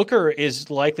Booker is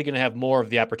likely going to have more of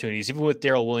the opportunities, even with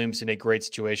Daryl Williams in a great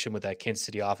situation with that Kansas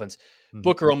City offense. Mm-hmm.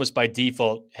 Booker almost by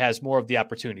default has more of the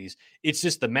opportunities. It's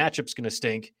just the matchup's going to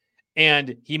stink,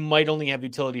 and he might only have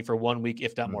utility for 1 week,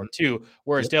 if not more, 2.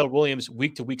 Whereas Daryl Williams,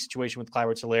 week-to-week situation with Clyde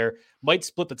Edwards-Helaire, might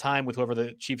split the time with whoever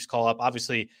the Chiefs call up.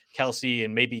 Obviously, Kelsey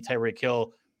and maybe Tyreek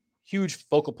Hill, huge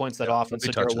focal points that offense,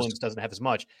 so Daryl Williams doesn't have as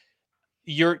much.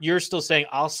 You're still saying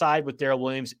I'll side with Daryl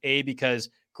Williams, A, because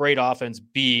great offense,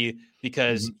 B,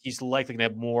 because he's likely going to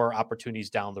have more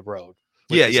opportunities down the road.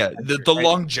 The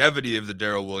longevity of the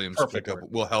Daryl Williams pickup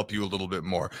will help you a little bit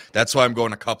more. That's why I'm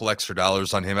going a couple extra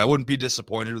dollars on him. I wouldn't be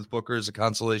disappointed with Booker as a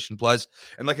consolation prize.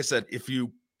 And like I said, if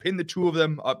you pin the two of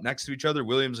them up next to each other,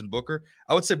 Williams and Booker,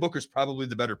 I would say Booker's probably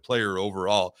the better player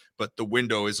overall, but the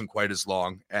window isn't quite as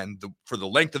long. And for the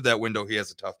length of that window, he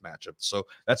has a tough matchup. So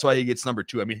that's why he gets number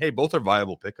 2. I mean, hey, both are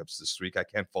viable pickups this week. I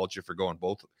can't fault you for going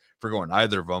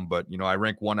either of them, but I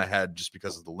rank one ahead just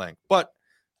because of the length. But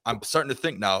I'm starting to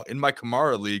think now in my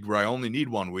Kamara league where I only need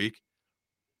 1 week,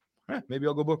 maybe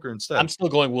I'll go Booker instead. I'm still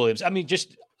going Williams. I mean,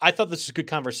 I thought this was a good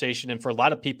conversation. And for a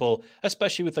lot of people,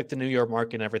 especially with like the New York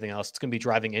market and everything else, it's going to be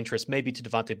driving interest maybe to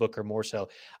Devontae Booker more so.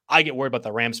 I get worried about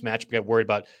the Rams match. I get worried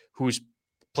about who's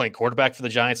playing quarterback for the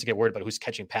Giants to get worried about who's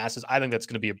catching passes. I think that's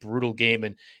going to be a brutal game.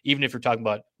 And even if you're talking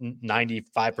about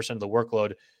 95% of the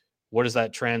workload, what does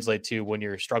that translate to when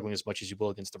you're struggling as much as you will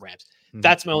against the Rams? Mm-hmm.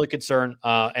 That's my only concern.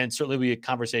 And certainly be a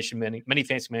conversation many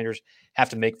fantasy managers have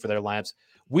to make for their lineups.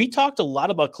 We talked a lot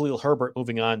about Khalil Herbert,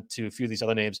 moving on to a few of these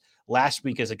other names last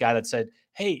week, as a guy that said,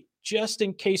 hey, just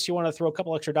in case you want to throw a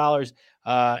couple extra dollars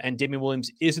and Damien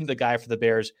Williams isn't the guy for the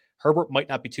Bears, Herbert might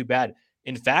not be too bad.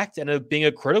 In fact, ended up being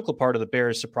a critical part of the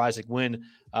Bears' surprising win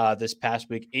this past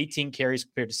week, 18 carries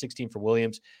compared to 16 for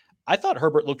Williams. I thought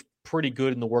Herbert looked pretty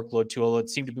good in the workload too, although it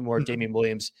seemed to be more Damien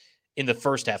Williams in the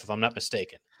first half, if I'm not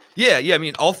mistaken. Yeah. I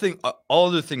mean, all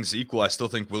other things equal, I still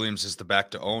think Williams is the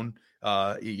back to own,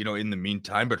 in the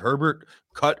meantime. But Herbert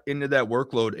cut into that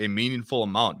workload a meaningful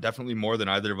amount, definitely more than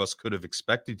either of us could have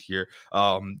expected here.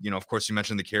 Of course, you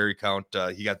mentioned the carry count.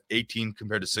 He got 18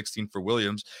 compared to 16 for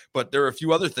Williams, but there are a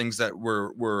few other things that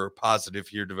were positive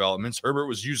here developments. Herbert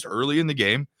was used early in the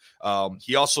game.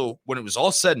 He also, when it was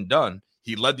all said and done,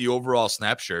 he led the overall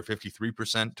snap share,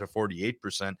 53% to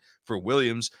 48% for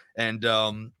Williams. And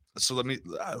so let me,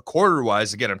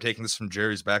 quarter-wise, again, I'm taking this from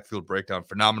Jerry's Backfield Breakdown,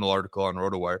 phenomenal article on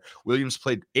RotoWire. Williams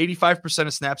played 85%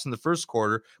 of snaps in the first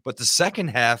quarter, but the second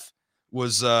half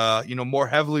was, more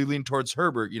heavily leaned towards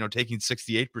Herbert, taking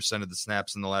 68% of the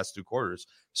snaps in the last two quarters.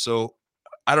 So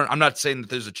I'm not saying that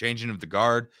there's a changing of the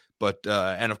guard, but,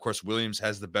 and of course, Williams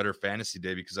has the better fantasy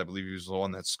day because I believe he was the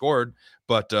one that scored.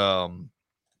 But,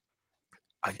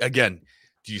 again,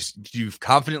 do you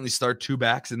confidently start two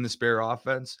backs in this Bear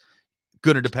offense?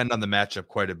 Going to depend on the matchup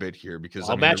quite a bit here because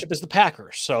matchup is the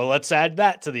Packers. So let's add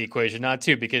that to the equation, not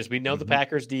two, because we know the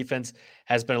Packers defense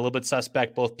has been a little bit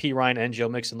suspect. Both P. Ryan and Joe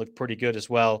Mixon look pretty good as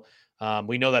well.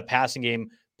 We know that passing game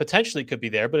potentially could be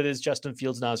there, but it is Justin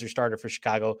Fields now as your starter for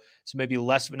Chicago. So maybe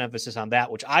less of an emphasis on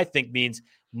that, which I think means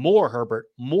more Herbert,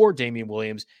 more Damien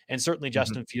Williams, and certainly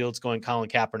Justin Fields going Colin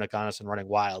Kaepernick on us and running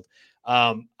wild.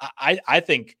 I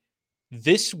think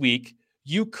this week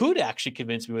you could actually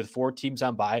convince me with 4 teams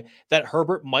on bye that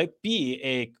Herbert might be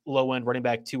a low-end running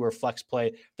back 2 or flex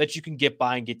play that you can get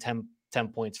by and get 10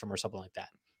 points from or something like that.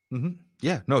 Mm-hmm.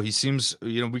 Yeah, no, he seems,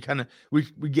 we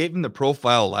gave him the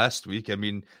profile last week. I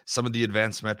mean, some of the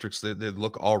advanced metrics, they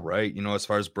look all right, as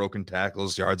far as broken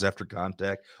tackles, yards after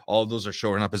contact, all of those are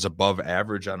showing up as above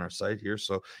average on our site here.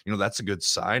 So, that's a good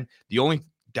sign. The only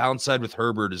downside with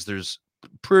Herbert is there's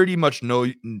pretty much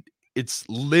it's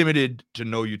limited to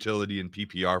no utility in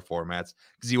PPR formats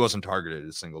because he wasn't targeted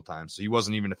a single time. So he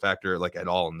wasn't even a factor at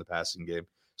all in the passing game.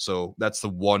 So that's the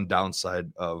one downside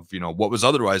of, what was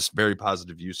otherwise very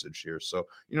positive usage here. So,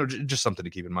 just something to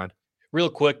keep in mind. Real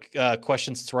quick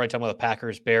question since we're already talking about the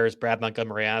Packers, Bears. Brad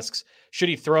Montgomery asks, should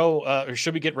he throw or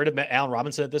should we get rid of Allen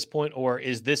Robinson at this point? Or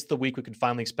is this the week we can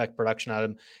finally expect production out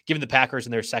of him, given the Packers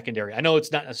and their secondary? I know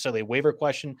it's not necessarily a waiver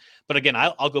question, but again,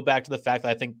 I'll go back to the fact that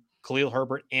I think Khalil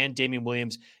Herbert and Damien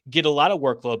Williams get a lot of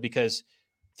workload because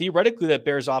theoretically that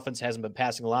Bears offense hasn't been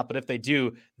passing a lot, but if they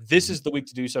do, this is the week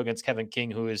to do so against Kevin King,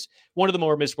 who is one of the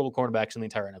more miserable cornerbacks in the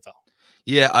entire NFL.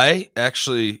 Yeah, I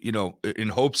actually, in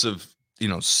hopes of,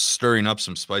 stirring up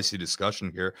some spicy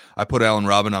discussion here, I put Allen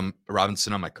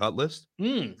Robinson on my cut list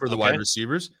for the wide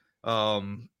receivers.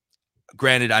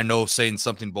 Granted, I know saying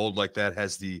something bold like that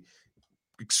has the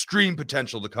extreme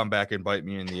potential to come back and bite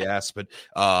me in the ass, but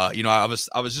I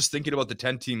was just thinking about the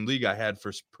 10-team league I had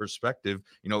for perspective.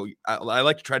 I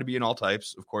like to try to be in all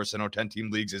types. Of course, I know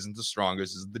 10-team leagues isn't the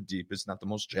strongest, isn't the deepest, not the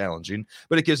most challenging,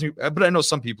 but it gives me. But I know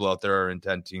some people out there are in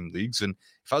 10-team leagues, and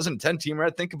if I was in a 10-teamer,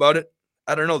 I'd think about it.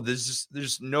 I don't know.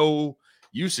 There's no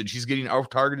usage. He's getting out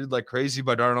targeted like crazy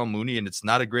by Darnell Mooney, and it's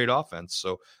not a great offense.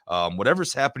 So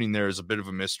whatever's happening there is a bit of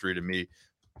a mystery to me.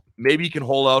 Maybe you can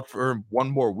hold out for one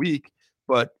more week.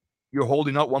 But you're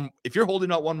holding out if you're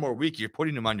holding out one more week, you're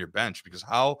putting him on your bench because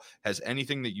how has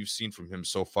anything that you've seen from him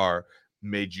so far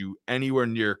made you anywhere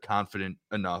near confident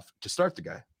enough to start the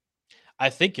guy?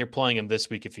 I think you're playing him this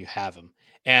week if you have him.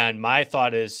 And my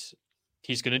thought is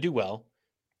he's going to do well,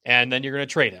 and then you're going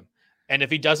to trade him. And if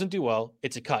he doesn't do well,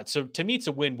 it's a cut. So to me, it's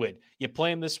a win-win. You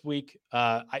play him this week.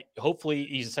 Hopefully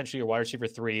he's essentially your wide receiver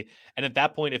 3. And at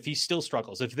that point, if he still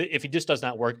struggles, if he just does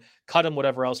not work, cut him,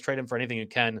 whatever else, trade him for anything you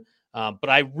can. But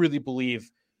I really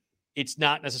believe it's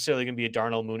not necessarily going to be a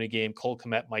Darnell Mooney game. Cole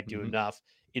Kmet might do enough.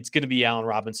 It's going to be Allen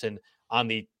Robinson on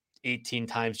the 18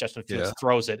 times Justin Fields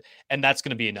throws it, and that's going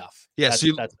to be enough. Yeah,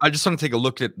 I just want to take a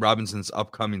look at Robinson's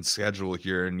upcoming schedule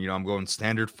here, and I'm going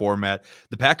standard format.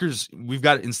 The Packers, we've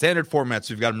got in standard formats,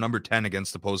 we've got him number 10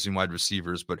 against opposing wide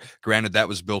receivers, but granted that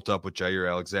was built up with Jair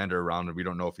Alexander around, and we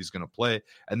don't know if he's going to play.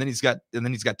 And then he's got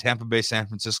Tampa Bay, San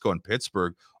Francisco, and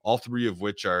Pittsburgh, all 3 of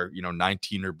which are,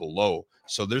 19 or below.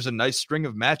 So there's a nice string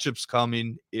of matchups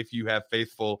coming if you have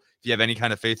any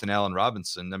kind of faith in Allen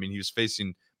Robinson. I mean, he was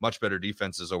facing much better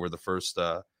defenses over the first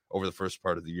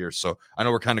part of the year. So I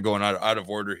know we're kind of going out of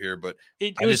order here, but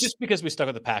it was just because we stuck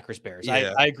with the Packers Bears.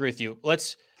 Yeah. I agree with you.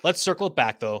 Let's circle it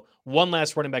back though. One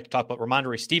last running back to talk about,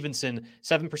 Ramondre Stevenson,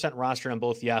 7% roster on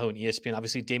both Yahoo and ESPN.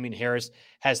 Obviously, Damian Harris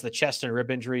has the chest and rib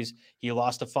injuries. He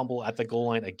lost a fumble at the goal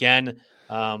line again.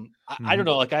 I don't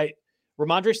know.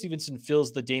 Ramondre Stevenson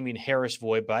fills the Damian Harris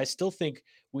void, but I still think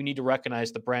we need to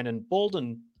recognize the Brandon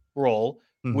Bolden role,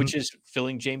 which is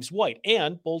filling James White.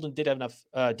 And Bolden did have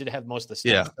most of the snaps.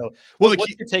 Yeah. So what's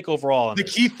your take overall on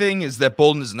this? Key thing is that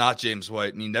Bolden is not James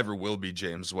White, and he never will be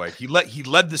James White. He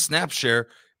led the snap share,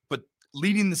 but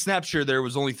leading the snap share there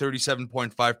was only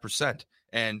 37.5%.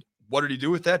 And what did he do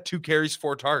with that? 2 carries,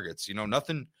 4 targets.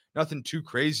 Nothing too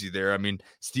crazy there. I mean,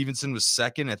 Stevenson was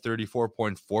second at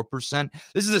 34.4%.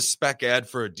 This is a spec ad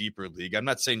for a deeper league. I'm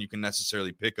not saying you can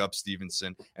necessarily pick up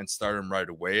Stevenson and start him right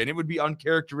away. And it would be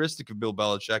uncharacteristic of Bill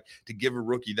Belichick to give a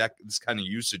rookie this kind of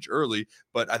usage early.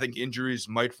 But I think injuries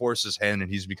might force his hand, and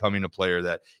he's becoming a player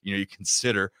that, you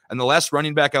consider. And the last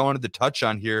running back I wanted to touch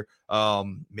on here,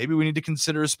 maybe we need to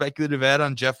consider a speculative ad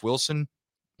on Jeff Wilson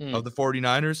of the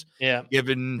 49ers. Yeah.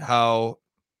 Given how...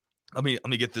 Let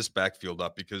me get this backfield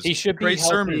up because he should be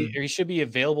healthy, or he should be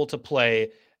available to play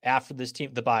after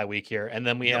the bye week here. And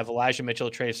then we have Elijah Mitchell,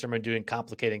 Trey Sermon doing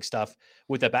complicating stuff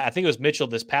with that. I think it was Mitchell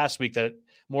this past week that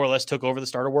more or less took over the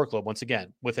starter workload once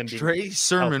again with him. Trey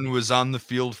Sermon was on the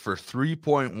field for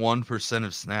 3.1%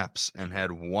 of snaps and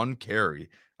had 1 carry.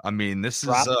 I mean, this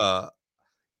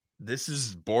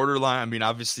is borderline. I mean,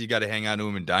 obviously you got to hang on to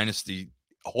him in Dynasty,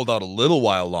 hold out a little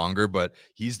while longer, but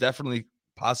he's definitely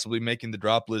possibly making the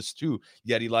drop list too.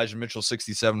 You got Elijah Mitchell,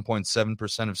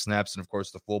 67.7% of snaps. And of course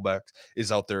the fullback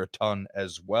is out there a ton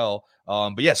as well.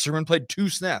 But yeah, Sermon played 2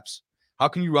 snaps. How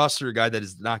can you roster a guy that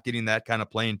is not getting that kind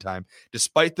of playing time,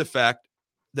 despite the fact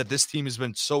that this team has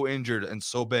been so injured and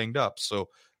so banged up? So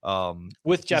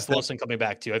with Jeff Wilson coming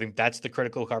back too, I think that's the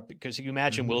critical part, because you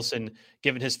imagine Wilson,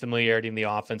 given his familiarity in the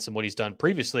offense and what he's done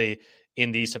previously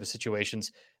in these type of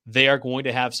situations, they are going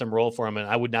to have some role for him. And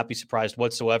I would not be surprised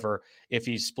whatsoever if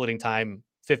he's splitting time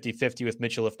 50-50 with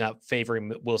Mitchell, if not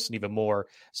favoring Wilson even more,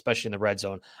 especially in the red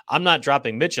zone. I'm not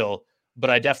dropping Mitchell, but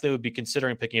I definitely would be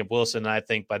considering picking up Wilson. And I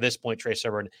think by this point, Trey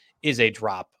Sermon is a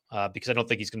drop because I don't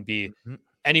think he's going to be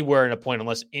anywhere in a point,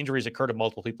 unless injuries occur to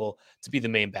multiple people, to be the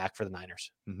main back for the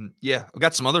Niners. Yeah, we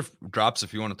got some other drops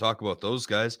if you want to talk about those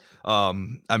guys.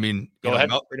 I mean, go ahead.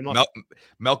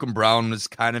 Malcolm Brown was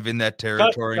kind of in that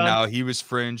territory now. He was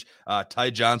fringe.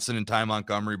 Ty Johnson and Ty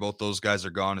Montgomery, both those guys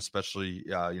are gone, especially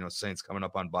Saints coming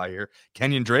up on bye here.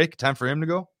 Kenyon Drake, time for him to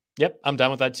go. Yep, I'm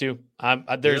done with that too. I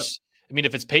mean,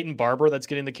 if it's Peyton Barber that's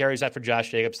getting the carries after Josh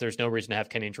Jacobs, there's no reason to have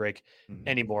Kenyon Drake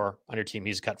anymore on your team.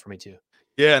 He's cut for me too.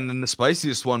 Yeah, and then the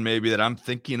spiciest one maybe that I'm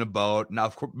thinking about now,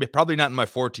 probably not in my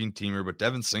 14-teamer, but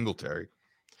Devin Singletary.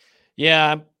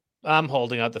 Yeah, I'm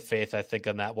holding out the faith, I think,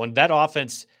 on that one. That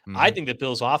offense, I think the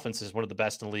Bills' offense is one of the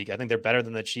best in the league. I think they're better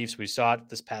than the Chiefs. We saw it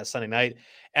this past Sunday night.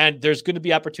 And there's going to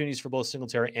be opportunities for both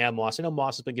Singletary and Moss. I know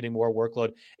Moss has been getting more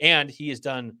workload, and he has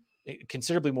done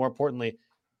considerably more importantly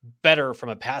better from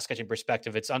a pass catching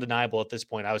perspective. It's undeniable at this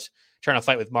point. I was trying to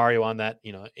fight with Mario on that,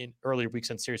 in earlier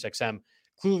weeks on SiriusXM.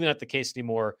 Clearly not the case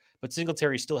anymore, but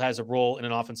Singletary still has a role in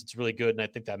an offense that's really good, and I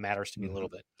think that matters to me a little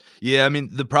bit. Yeah, I mean,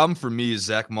 the problem for me is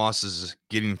Zach Moss is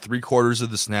getting 3/4 of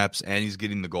the snaps, and he's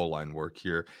getting the goal line work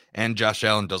here, and Josh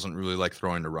Allen doesn't really like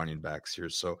throwing to running backs here.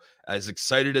 So as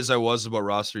excited as I was about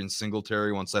rostering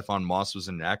Singletary once I found Moss was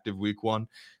inactive week 1,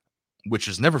 which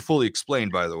is never fully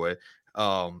explained, by the way,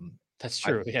 that's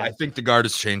true. I think the guard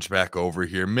has changed back over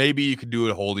here. Maybe you could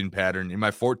do a holding pattern in my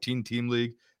 14-team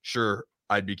league. Sure,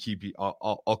 I'll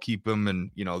keep him,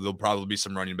 and there'll probably be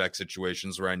some running back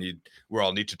situations where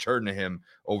I'll need to turn to him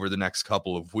over the next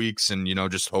couple of weeks, and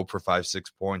just hope for 5-6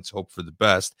 points, hope for the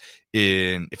best.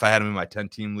 If I had him in my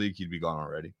 10-team league, he'd be gone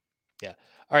already. Yeah.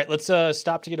 All right, let's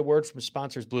stop to get a word from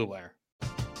sponsors Blue Wire.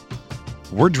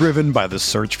 We're driven by the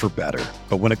search for better,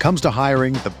 but when it comes to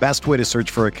hiring, the best way to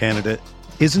search for a candidate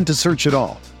isn't to search at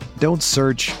all. Don't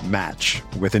search, match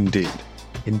with Indeed.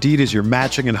 Indeed is your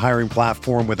matching and hiring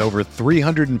platform with over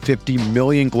 350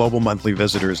 million global monthly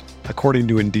visitors, according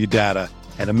to Indeed data,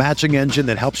 and a matching engine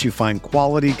that helps you find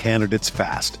quality candidates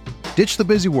fast. Ditch the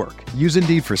busy work. Use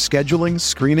Indeed for scheduling,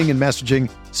 screening, and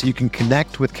messaging so you can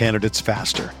connect with candidates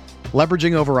faster.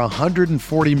 Leveraging over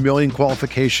 140 million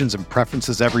qualifications and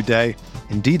preferences every day,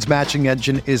 Indeed's matching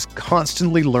engine is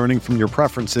constantly learning from your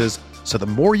preferences, so the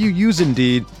more you use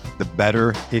Indeed, the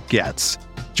better it gets.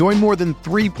 Join more than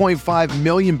 3.5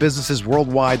 million businesses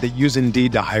worldwide that use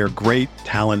Indeed to hire great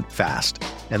talent fast.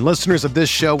 And listeners of this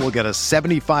show will get a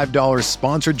 $75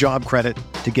 sponsored job credit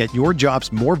to get your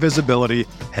jobs more visibility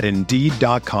at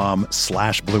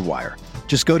Indeed.com/Blue Wire.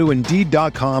 Just go to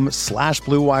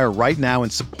Indeed.com/Blue Wire right now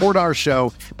and support our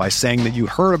show by saying that you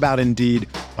heard about Indeed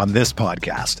on this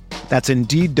podcast. That's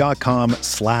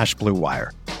Indeed.com/Blue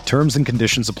Wire. Terms and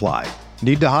conditions apply.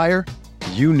 Need to hire?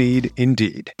 You need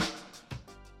Indeed.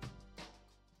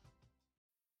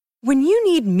 When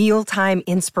you need mealtime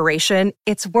inspiration,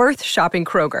 it's worth shopping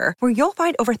Kroger, where you'll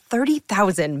find over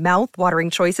 30,000 mouth-watering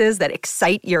choices that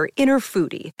excite your inner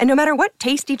foodie. And no matter what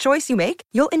tasty choice you make,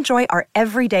 you'll enjoy our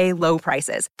everyday low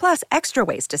prices, plus extra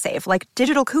ways to save, like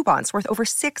digital coupons worth over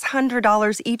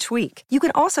 $600 each week. You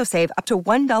can also save up to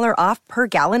 $1 off per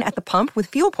gallon at the pump with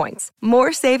fuel points.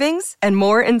 More savings and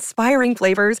more inspiring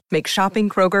flavors make shopping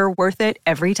Kroger worth it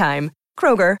every time.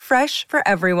 Kroger, fresh for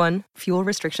everyone. Fuel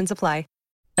restrictions apply.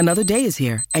 Another day is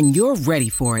here, and you're ready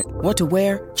for it. What to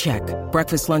wear? Check.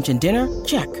 Breakfast, lunch, and dinner?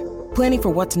 Check. Planning for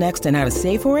what's next and how to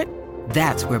save for it?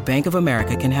 That's where Bank of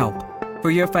America can help. For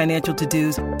your financial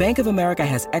to-dos, Bank of America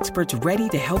has experts ready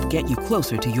to help get you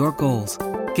closer to your goals.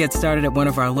 Get started at one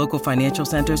of our local financial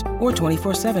centers or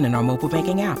 24/7 in our mobile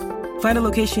banking app. Find a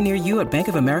location near you at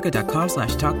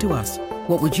bankofamerica.com/talktous.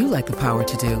 What would you like the power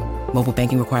to do? Mobile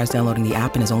banking requires downloading the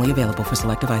app and is only available for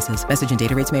select devices. Message and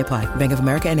data rates may apply. Bank of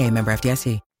America N.A., member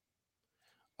FDIC.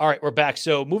 All right, we're back.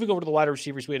 So moving over to the wide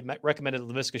receivers, we had recommended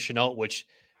Laviska Shenault, which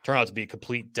turned out to be a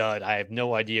complete dud. I have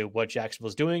no idea what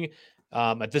Jacksonville's doing.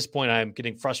 At this point, I'm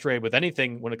getting frustrated with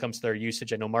anything when it comes to their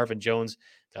usage. I know Marvin Jones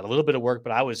got a little bit of work,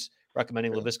 but I was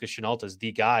recommending Laviska Shenault as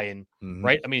the guy. And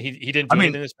right, I mean, he didn't do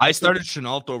anything in this. I started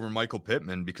Shenault over Michael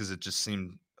Pittman because it just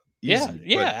seemed easy.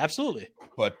 Yeah, absolutely.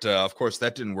 But of course,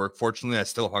 that didn't work. Fortunately, I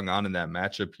still hung on in that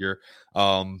matchup here.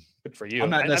 Good for you. I'm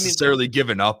not necessarily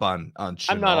giving up on Shenault.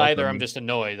 I'm not either. I'm just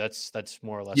annoyed. That's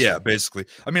more or less. Yeah, basically.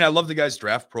 I mean, I love the guy's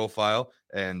draft profile,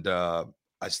 and I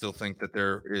still think that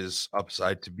there is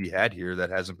upside to be had here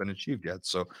that hasn't been achieved yet.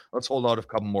 So let's hold out a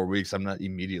couple more weeks. I'm not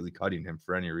immediately cutting him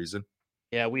for any reason.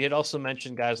 Yeah, we had also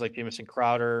mentioned guys like Jamison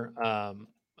Crowder,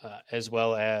 as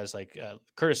well as like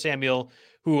Curtis Samuel,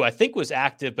 who I think was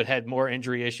active but had more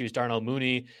injury issues. Darnell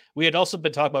Mooney. We had also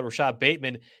been talking about Rashad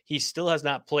Bateman. He still has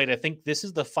not played. I think this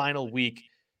is the final week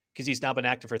because he's now been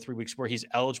active for 3 weeks where he's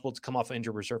eligible to come off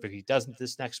injured reserve. If he doesn't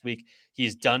this next week,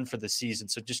 he's done for the season.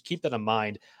 So just keep that in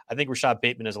mind. I think Rashad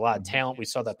Bateman has a lot of talent. We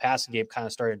saw that passing game kind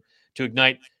of started to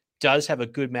ignite. Does have a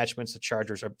good match against the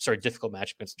Chargers, difficult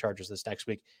match against the Chargers this next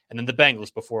week, and then the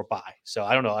Bengals before bye. So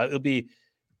I don't know. It'll be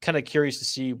kind of curious to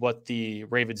see what the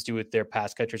Ravens do with their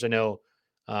pass catchers. I know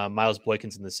Miles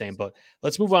Boykin's in the same boat.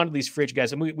 Let's move on to these free agent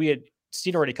guys. And we had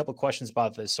seen already a couple of questions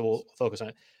about this, so we'll focus on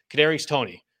it. Kadarius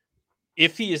Toney,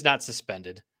 if he is not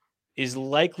suspended, is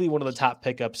likely one of the top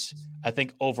pickups, I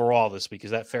think, overall this week.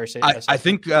 Is that fair to say? I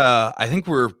think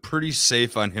we're pretty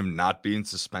safe on him not being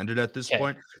suspended at this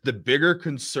point. The bigger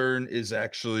concern is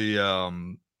actually a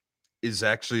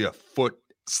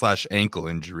foot/ankle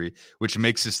injury, which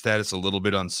makes his status a little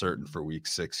bit uncertain for week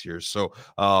 6 here. So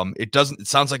it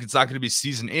sounds like it's not going to be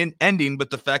season ending,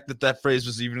 but the fact that phrase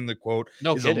was even in the quote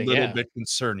is a little bit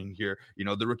concerning here. You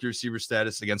know, the rookie receiver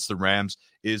status against the Rams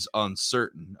is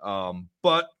uncertain.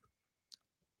 But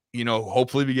you know,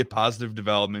 hopefully we get positive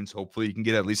developments. Hopefully you can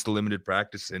get at least a limited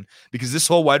practice in, because this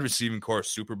whole wide receiving core is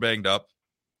super banged up.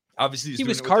 Obviously, he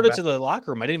was carted to the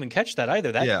locker room. I didn't even catch that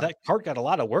either. That cart got a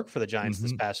lot of work for the Giants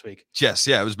this past week. Yes,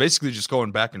 yeah, it was basically just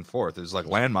going back and forth. There's like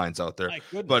landmines out there.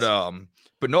 But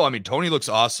no, I mean, Toney looks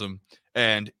awesome,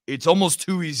 and it's almost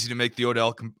too easy to make the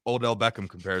Odell Beckham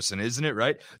comparison, isn't it?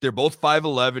 Right? They're both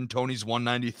 5'11". Toney's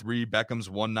 193, Beckham's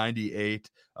 198.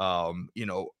 You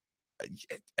know,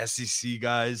 SEC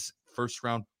guys, first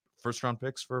round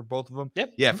picks for both of them.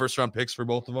 Yep. Yeah, first round picks for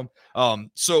both of them.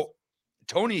 So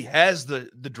Toney has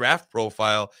the draft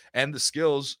profile and the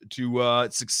skills to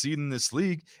succeed in this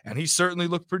league, and he certainly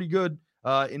looked pretty good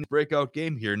in the breakout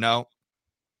game here. Now,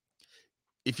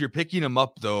 if you're picking him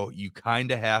up, though, you kind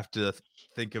of have to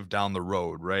think of down the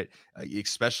road, right?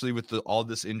 Especially with all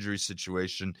this injury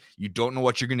situation, you don't know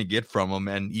what you're going to get from him,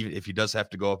 and even if he does have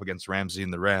to go up against Ramsey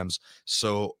and the Rams,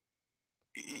 so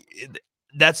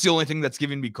that's the only thing that's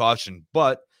giving me caution.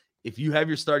 But if you have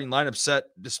your starting lineup set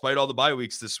despite all the bye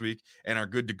weeks this week and are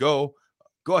good to go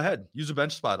ahead, use a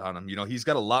bench spot on him. You know, he's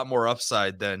got a lot more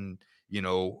upside than, you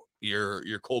know,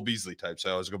 your Cole Beasley types.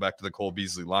 I always go back to the Cole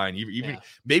Beasley line,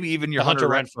 maybe even your Hunter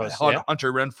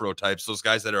Renfrow types, those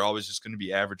guys that are always just going to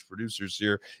be average producers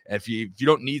here. And if you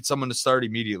don't need someone to start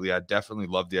immediately, I definitely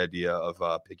love the idea of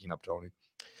picking up Toney.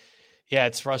 Yeah,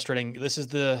 it's frustrating. This is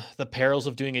the perils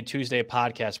of doing a Tuesday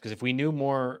podcast, because if we knew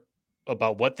more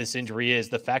about what this injury is,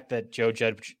 the fact that Joe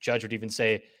Judge would even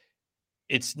say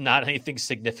it's not anything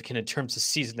significant in terms of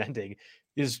season ending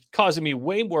is causing me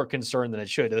way more concern than it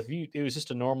should. If it was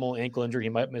just a normal ankle injury, he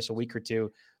might miss a week or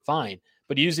two, fine.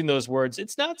 But using those words,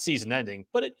 it's not season ending,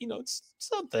 but it's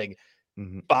something.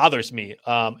 Bothers me.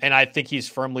 And I think he's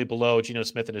firmly below Geno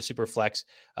Smith in a super flex,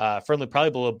 firmly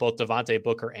probably below both Devontae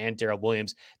Booker and Darrell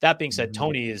Williams. That being said,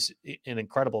 Tony is an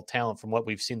incredible talent from what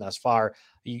we've seen thus far.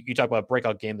 You talk about a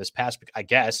breakout game this past week, I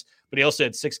guess, but he also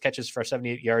had 6 catches for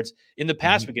 78 yards in the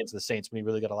past week against the Saints when he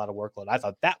really got a lot of workload. I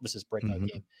thought that was his breakout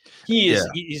game.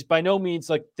 He's by no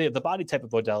means like the body type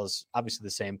of Odell is obviously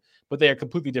the same, but they are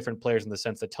completely different players in the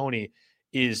sense that Tony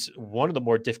is one of the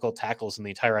more difficult tackles in the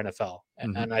entire NFL.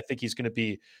 And I think he's going to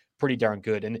be pretty darn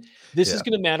good. And this is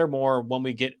going to matter more when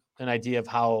we get an idea of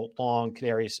how long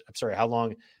Kenny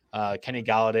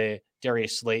Golladay,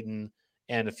 Darius Slayton,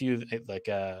 and a few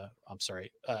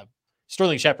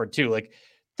Sterling Shepard too. Like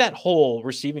that whole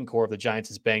receiving core of the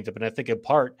Giants is banged up. And I think in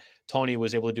part, Tony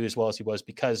was able to do as well as he was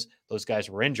because those guys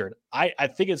were injured. I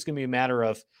think it's going to be a matter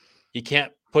of you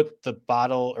can't put the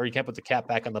cap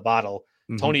back on the bottle.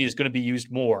 Tony is going to be used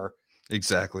more.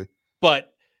 Exactly.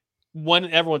 But when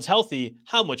everyone's healthy,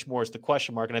 how much more is the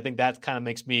question mark? And I think that kind of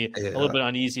makes me a little bit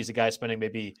uneasy as a guy spending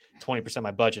maybe 20% of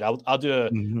my budget. I'll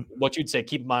do what you'd say,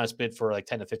 keep a modest bid for like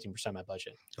 10 to 15% of my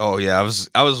budget. Oh yeah. I was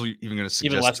even going to suggest,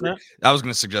 even less than that? I was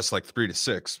going to suggest like 3 to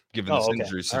 6 given this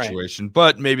injury situation,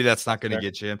 but maybe that's not going to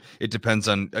get you. It depends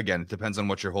on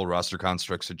what your whole roster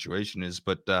construct situation is.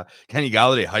 But Kenny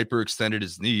Golladay hyperextended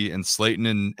his knee, and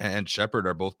Slayton and Shepard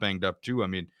are both banged up too. I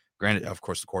mean, granted, of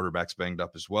course, the quarterback's banged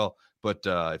up as well. But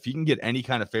if he can get any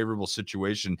kind of favorable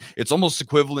situation, it's almost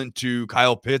equivalent to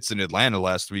Kyle Pitts in Atlanta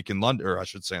last week in London, or I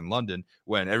should say in London,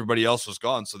 when everybody else was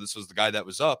gone. So this was the guy that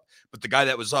was up. But the guy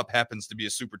that was up happens to be a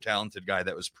super talented guy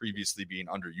that was previously being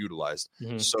underutilized.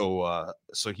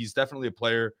 So he's definitely a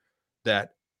player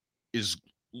that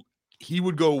he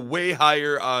would go way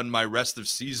higher on my rest of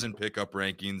season pickup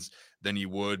rankings than he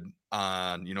would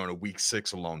on, in a week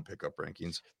 6 alone pickup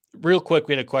rankings. Real quick,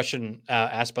 we had a question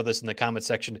asked about this in the comment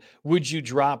section. Would you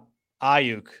drop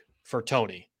Ayuk for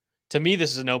Tony? To me,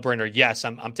 this is a no-brainer. Yes,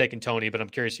 I'm taking Tony, but I'm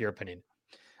curious your opinion.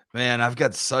 Man, I've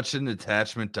got such an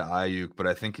attachment to Ayuk, but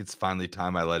I think it's finally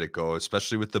time I let it go,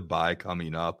 especially with the bye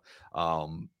coming up.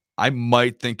 I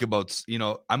might think about,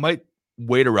 I might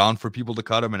wait around for people to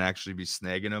cut him and actually be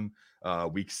snagging him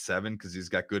week 7 because he's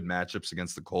got good matchups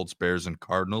against the Colts, Bears, and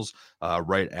Cardinals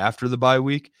right after the bye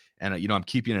week. And, I'm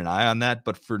keeping an eye on that.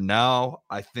 But for now,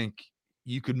 I think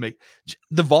you could make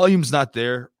the volume's not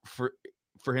there for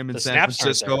him in San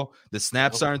Francisco. The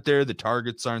snaps aren't there. The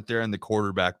targets aren't there. And the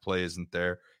quarterback play isn't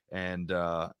there. And,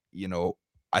 I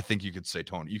think you could say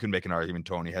Tony. You can make an argument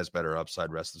Tony has better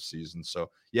upside rest of season.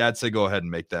 So, yeah, I'd say go ahead and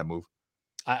make that move.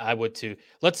 I would too.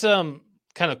 Let's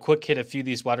kind of quick hit a few of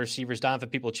these wide receivers. Donovan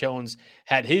Peoples-Jones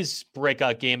had his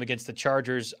breakout game against the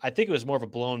Chargers. I think it was more of a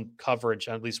blown coverage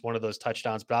on at least one of those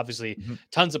touchdowns, but obviously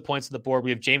tons of points on the board. We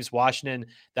have James Washington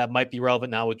that might be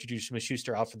relevant now with Juju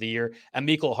Smith-Schuster out for the year, and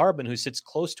Mecole Hardman, who sits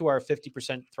close to our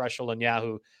 50% threshold on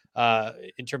Yahoo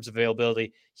in terms of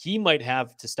availability. He might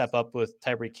have to step up with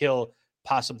Tyreek Hill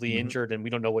possibly injured, and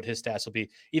we don't know what his stats will be.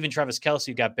 Even Travis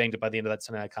Kelce got banged up by the end of that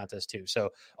Sunday night contest too.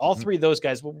 So all three of those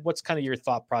guys, what's kind of your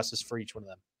thought process for each one of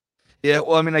them? Yeah,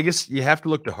 well, I mean, I guess you have to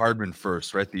look to Hardman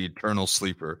first, right? The eternal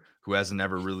sleeper who hasn't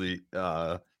ever really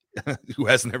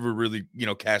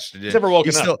cashed it in. He's never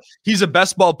woken up. He's a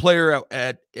best ball player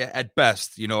at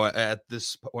best, at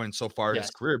this point so far in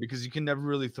his career, because you can never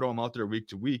really throw him out there week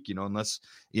to week, unless,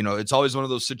 it's always one of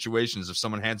those situations. If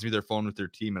someone hands me their phone with their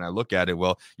team and I look at it,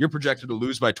 well, you're projected to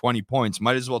lose by 20 points.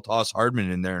 Might as well toss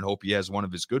Hardman in there and hope he has one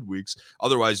of his good weeks.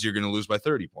 Otherwise, you're going to lose by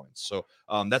 30 points. So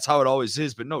that's how it always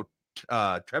is. But no,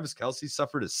 Travis Kelce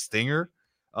suffered a stinger.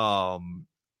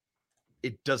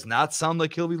 It does not sound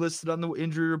like he'll be listed on the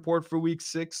injury report for week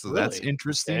 6, so really? That's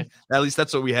interesting. Okay. At least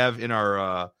that's what we have in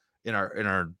our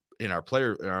latest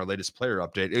player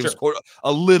update. It was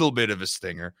a little bit of a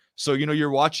stinger. So you're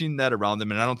watching that around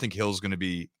them, and I don't think Hill's going to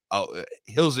be out.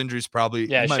 Hill's injuries probably.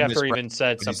 Yeah, Schefter even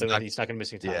said something that he's not going to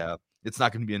miss any time. Yeah, it's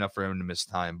not going to be enough for him to miss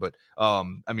time. But I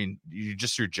mean,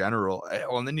 your general.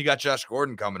 Well, and then you got Josh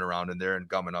Gordon coming around in there and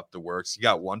gumming up the works. He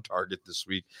got 1 target this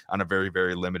week on a very,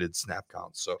 very limited snap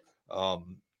count. So.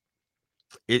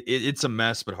 It's a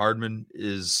mess, but Hardman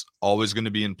is always going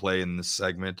to be in play in this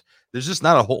segment. There's just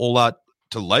not a whole lot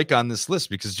to like on this list,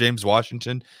 because James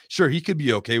Washington, sure, he could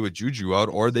be okay with Juju out,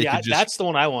 or they could just. That's the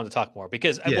one I want to talk more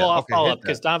because I'll follow up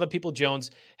because Donovan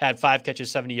Peoples-Jones had 5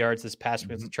 catches, 70 yards this past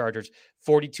week with the Chargers.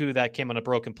 42 of that came on a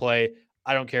broken play.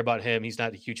 I don't care about him. He's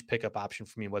not a huge pickup option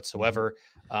for me whatsoever.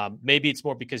 Maybe it's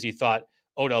more because you thought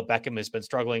Odell Beckham has been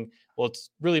struggling. Well, it's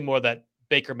really more that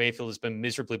Baker Mayfield has been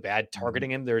miserably bad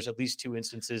targeting him. There's at least 2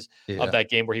 instances of that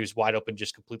game where he was wide open,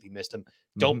 just completely missed him.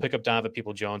 Don't pick up Donovan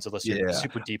Peoples-Jones unless you're in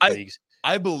super deep leagues.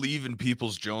 I believe in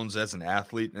Peoples-Jones as an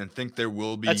athlete and think there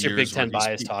will be That's your Big Ten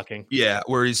bias talking. Yeah,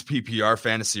 where he's PPR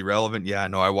fantasy relevant. Yeah,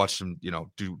 no, I watched him,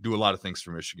 do a lot of things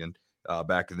for Michigan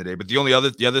back in the day. But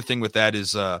the other thing with that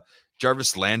is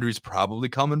Jarvis Landry's probably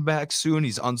coming back soon.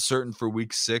 He's uncertain for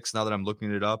week 6 now that I'm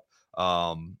looking it up.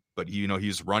 But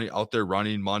he's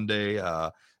running Monday.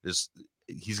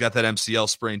 He's got that MCL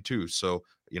sprain too. So,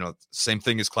 same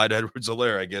thing as Clyde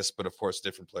Edwards-Helaire, I guess, but of course,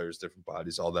 different players, different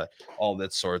bodies, all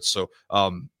that sort. So,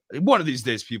 one of these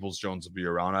days, Peoples-Jones will be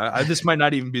around. This might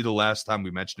not even be the last time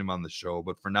we mention him on the show,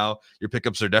 but for now, your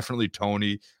pickups are definitely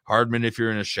Toney, Hardman if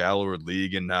you're in a shallower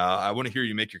league, and I want to hear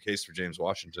you make your case for James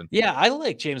Washington. Yeah, I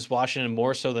like James Washington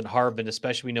more so than Hardman,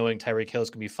 especially knowing Tyreek Hill is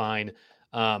going to be fine.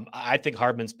 I think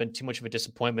Hardman's been too much of a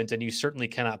disappointment, and you certainly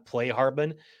cannot play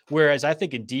Hardman. Whereas I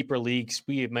think in deeper leagues,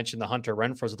 we have mentioned the Hunter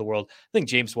Renfrows of the world. I think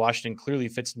James Washington clearly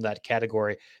fits in that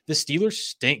category. The Steelers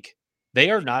stink. They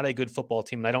are not a good football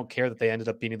team, and I don't care that they ended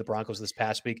up beating the Broncos this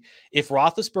past week. If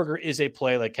Roethlisberger is a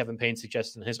play like Kevin Payne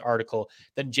suggested in his article,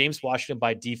 then James Washington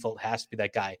by default has to be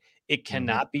that guy. It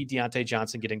cannot be Deontay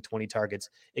Johnson getting 20 targets.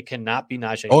 It cannot be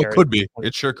Najee Harris. It could be.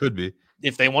 It sure could be.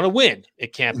 If they want to win,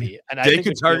 it can't be. And they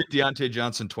could target Deontay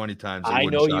Johnson 20 times. I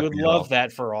know you would love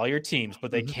that for all your teams,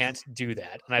 but they can't do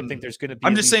that. And I think there's going to be.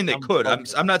 I'm just saying they could.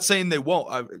 I'm not saying they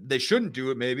won't. They shouldn't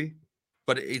do it, maybe.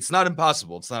 But it's not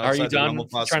impossible. It's not. Are you done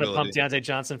trying to pump Deontay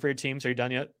Johnson for your teams? Are you done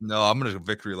yet? No, I'm going to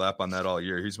victory lap on that all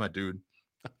year. He's my dude.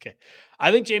 Okay.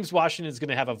 I think James Washington is going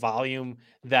to have a volume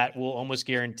that will almost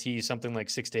guarantee something like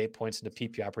 6 to 8 points in a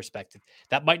PPR perspective.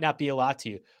 That might not be a lot to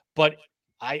you, but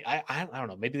I don't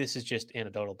know. Maybe this is just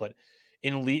anecdotal, but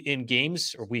in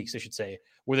games or weeks, I should say,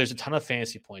 where there's a ton of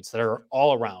fantasy points that are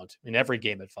all around in every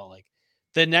game, it felt like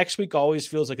the next week always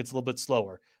feels like it's a little bit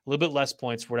slower, a little bit less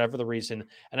points for whatever the reason.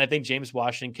 And I think James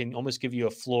Washington can almost give you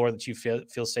a floor that you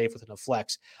feel safe with in a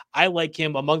flex. I like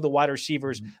him among the wide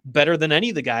receivers better than any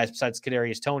of the guys besides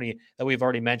Kadarius Toney that we've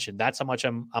already mentioned. That's how much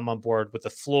I'm on board with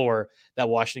the floor that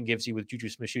Washington gives you with Juju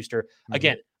Smith-Schuster.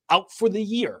 Again, out for the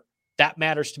year. That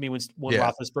matters to me when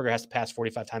Roethlisberger has to pass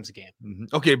 45 times a game.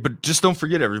 Okay, but just don't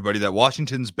forget, everybody, that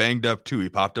Washington's banged up too. He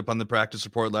popped up on the practice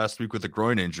report last week with a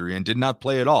groin injury and did not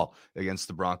play at all against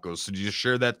the Broncos. So do you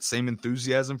share that same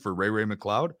enthusiasm for Ray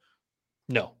McCloud?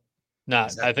 No,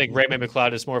 not. I think Ray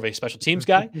McCloud is more of a special teams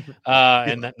guy,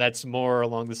 and that's more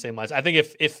along the same lines. I think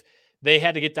if they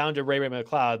had to get down to Ray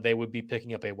McCloud, they would be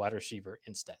picking up a wide receiver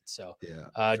instead. So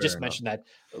just mention that.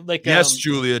 Yes,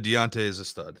 Julia, Deontay is a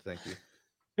stud. Thank you.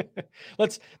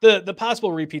 Let's the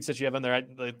possible repeats that you have in there.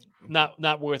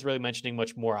 Not worth really mentioning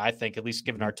much more. I think, at least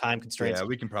given our time constraints. Yeah,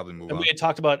 we can probably move on. We had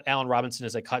talked about Allen Robinson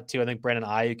as a cut too. I think Brandon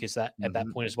Ayuk is that at that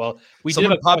point as well.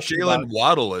 Someone popped Jalen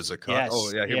Waddle as a cut. Yes,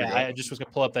 oh yeah, here we go. I just was going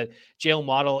to pull up that Jalen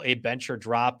Waddle a bench or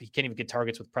drop. He can't even get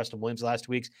targets with Preston Williams last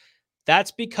week's.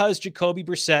 That's because Jacoby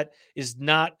Brissett is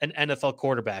not an NFL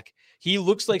quarterback. He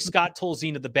looks like Scott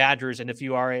Tolzien of the Badgers, and if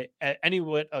you are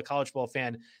a college football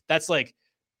fan, that's like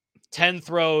 10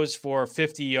 throws for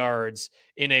 50 yards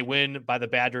in a win by the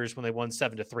Badgers when they won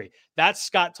 7-3. That's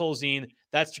Scott Tolzien.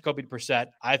 That's Jacoby Brissett.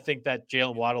 I think that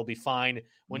Jalen Waddle will be fine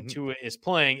when Tua is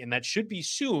playing, and that should be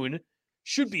soon.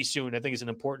 I think is an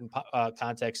important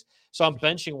context. So I'm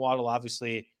benching Waddle,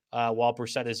 obviously, while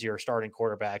Brissett is your starting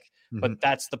quarterback. But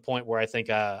that's the point where I think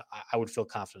I would feel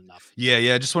confident enough.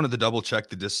 Yeah. I just wanted to double check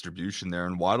the distribution there.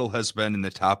 And Waddle has been in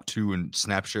the top 2 in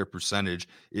snap share percentage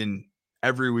in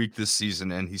every week this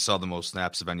season, and he saw the most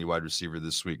snaps of any wide receiver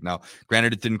this week. Now,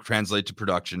 granted, it didn't translate to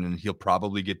production, and he'll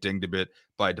probably get dinged a bit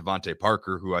by Devontae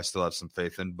Parker, who I still have some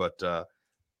faith in, but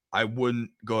I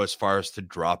wouldn't go as far as to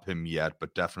drop him yet,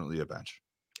 but definitely a bench.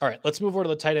 All right, let's move over to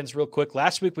the tight ends real quick.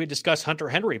 Last week, we discussed Hunter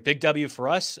Henry. Big W for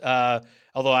us,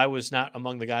 although I was not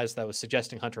among the guys that was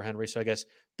suggesting Hunter Henry, so I guess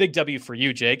big W for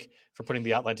you, Jake, for putting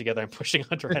the outline together and pushing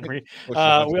Hunter Henry. We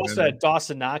also had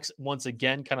Dawson Knox once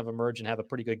again kind of emerge and have a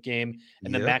pretty good game.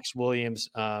 And then Max Williams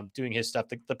doing his stuff.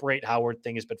 The Brate Howard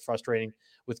thing has been frustrating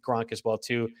with Gronk as well,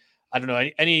 too. I don't know.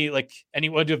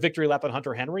 Anyone want to do a victory lap on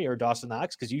Hunter Henry or Dawson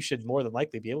Knox? Because you should more than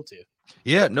likely be able to.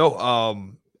 Yeah,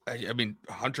 no. I mean,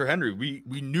 Hunter Henry,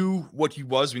 we knew what he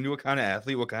was. We knew what kind of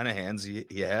athlete, what kind of hands he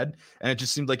had. And it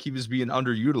just seemed like he was being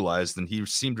underutilized. And he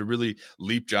seemed to really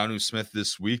leap Jonnu Smith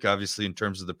this week, obviously, in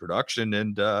terms of the production.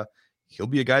 And he'll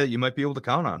be a guy that you might be able to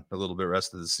count on a little bit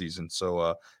rest of the season.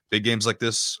 So big games like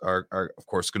this are of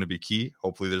course, going to be key.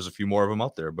 Hopefully there's a few more of them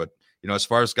out there. But, as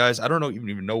far as guys, I don't know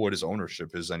even know what his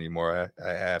ownership is anymore. I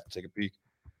have to take a peek.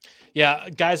 Yeah,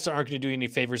 guys aren't going to do any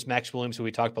favors. Max Williams, who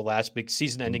we talked about last week,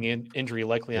 season-ending injury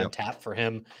likely on tap for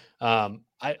him.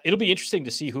 It'll be interesting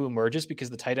to see who emerges because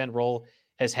the tight end role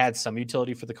has had some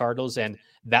utility for the Cardinals, and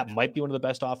that might be one of the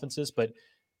best offenses. But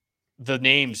the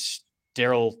names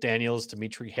Daryl Daniels,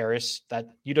 Demetri Harris, that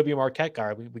UW Marquette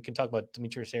guy, we can talk about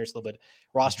Demetrius Harris a little bit.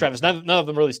 Ross Travis, none of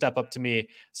them really step up to me.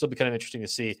 So it'll be kind of interesting to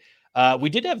see. We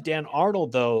did have Dan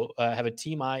Arnold, though, have a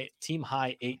team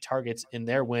high 8 targets in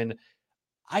their win.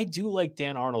 I do like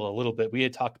Dan Arnold a little bit. We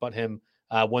had talked about him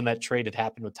when that trade had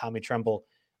happened with Tommy Tremble.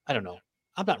 I don't know.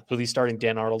 I'm not really starting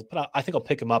Dan Arnold, but I think I'll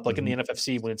pick him up. Like in the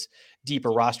NFFC when it's deeper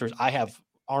rosters, I have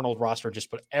Arnold roster just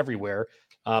put everywhere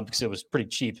because it was pretty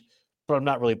cheap, but I'm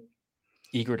not really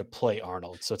eager to play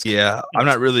Arnold. So it's I'm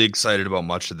not really excited about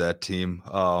much of that team.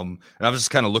 And I was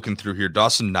just kind of looking through here.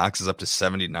 Dawson Knox is up to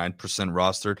 79%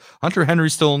 rostered. Hunter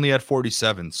Henry's still only at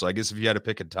 47. So I guess if you had to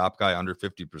pick a top guy under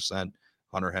 50%,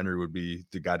 Hunter Henry would be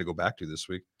the guy to go back to this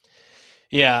week.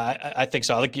 Yeah, I think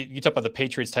so. Like you talk about the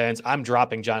Patriots tight ends. I'm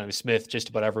dropping Jonnu Smith just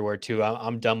about everywhere too.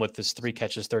 I'm done with this 3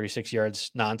 catches, 36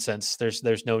 yards nonsense.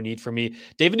 There's no need for me.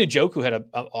 David Njoku had an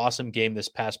awesome game this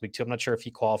past week too. I'm not sure if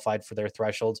he qualified for their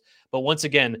thresholds, but once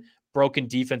again, broken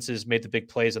defenses made the big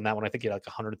plays on that one. I think he had like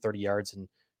 130 yards and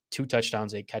 2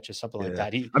 touchdowns, 8 catches, something like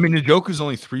that. Njoku's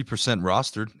only 3%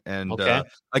 rostered. And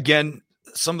again,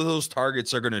 some of those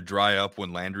targets are going to dry up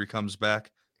when Landry comes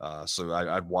back. So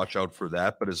I'd watch out for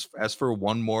that. But as for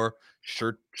one more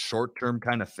short-term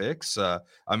kind of fix,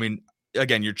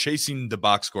 again, you're chasing the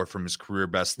box score from his career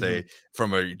best day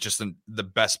from the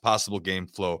best possible game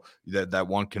flow that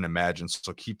one can imagine.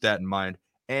 So keep that in mind.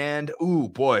 And,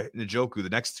 Njoku, the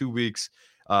next 2 weeks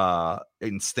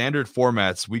in standard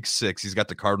formats, week 6, he's got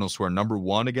the Cardinals who are number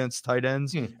 1 against tight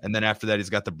ends. And then after that, he's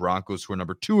got the Broncos who are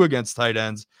number 2 against tight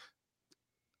ends.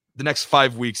 The next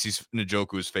 5 weeks,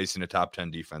 Njoku is facing a top 10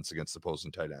 defense against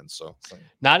opposing tight ends. So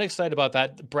not excited about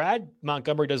that. Brad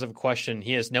Montgomery does have a question.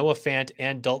 He has Noah Fant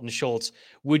and Dalton Schultz.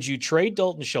 Would you trade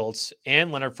Dalton Schultz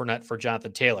and Leonard Fournette for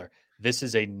Jonathan Taylor? This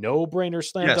is a no-brainer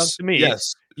slam dunk to me.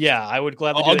 Yes. Yeah, I would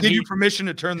gladly I'll give you permission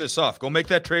to turn this off. Go make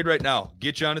that trade right now.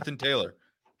 Get Jonathan Taylor.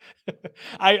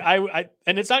 I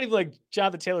and it's not even like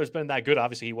Jonathan Taylor's been that good.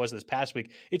 Obviously, he was this past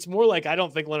week. It's more like I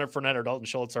don't think Leonard Fournette or Dalton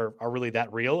Schultz are really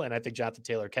that real, and I think Jonathan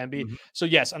Taylor can be. So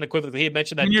yes, unequivocally, he had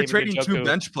mentioned that you're trading Njoku, 2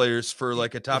 bench players for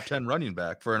like a top 10 running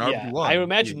back for an RB1. I would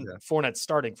imagine Fournette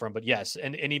starting from, but yes,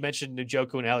 and he mentioned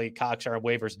Njoku and Elliott Cox are on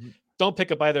waivers. Don't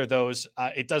pick up either of those.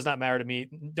 It does not matter to me.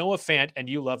 Noah Fant, and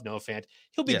you love Noah Fant.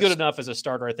 He'll be good enough as a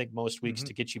starter, I think, most weeks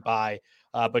to get you by.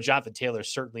 But Jonathan Taylor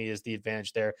certainly is the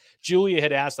advantage there. Julia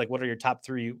had asked, what are your top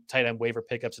 3 tight end waiver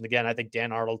pickups? And again, I think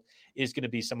Dan Arnold is going to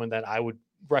be someone that I would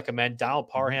recommend. Donald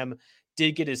Parham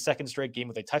did get his 2nd straight game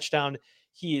with a touchdown.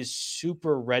 He is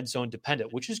super red zone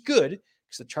dependent, which is good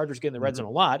because the Chargers get in the red zone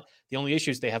a lot. The only issue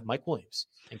is they have Mike Williams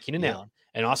and Keenan Allen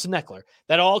and Austin Eckler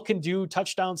that all can do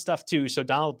touchdown stuff too. So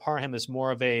Donald Parham is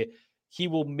more of he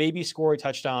will maybe score a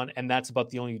touchdown, and that's about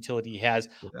the only utility he has,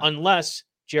 unless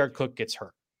Jared Cook gets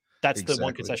hurt. That's the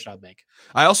one concession I'd make.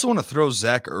 I also want to throw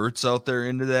Zach Ertz out there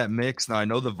into that mix. Now, I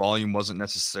know the volume wasn't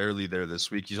necessarily there this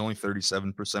week. He's only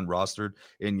 37% rostered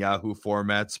in Yahoo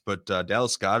formats, but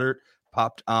Dallas Goedert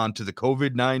popped onto the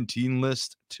COVID-19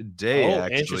 list today.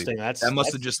 Actually, interesting. That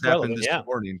must have just happened this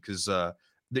morning because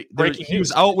he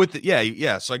was out with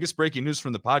it. So I guess breaking news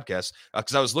from the podcast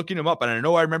because I was looking him up, and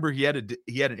I remember he had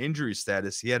an injury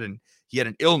status. He had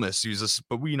an illness.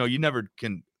 But you never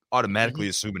can automatically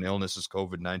assume an illness is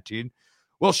COVID-19.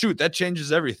 Well, shoot, that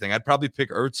changes everything. I'd probably pick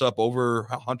Ertz up over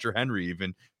Hunter Henry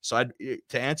even. So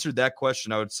to answer that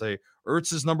question, I would say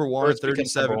Ertz is number 1 at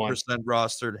 37%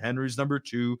 rostered. Henry's number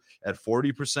 2 at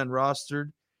 40%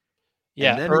 rostered.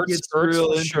 Yeah, and then Ertz, it gets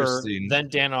real interesting. Then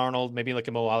Dan Arnold, maybe like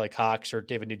a Mo Ali Cox or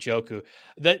David Njoku.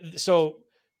 So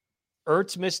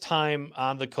Ertz missed time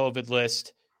on the COVID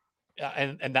list.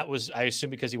 And that was, I assume,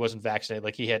 because he wasn't vaccinated.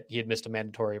 Like he had missed a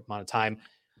mandatory amount of time.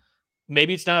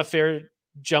 Maybe it's not a fair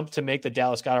jump to make that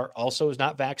Dallas Goedert also is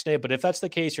not vaccinated. But if that's the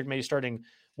case, you're maybe starting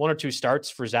 1 or 2 starts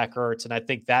for Zach Ertz. And I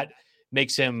think that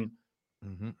makes him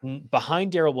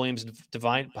behind Darrell Williams,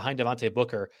 behind Devontae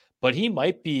Booker. But he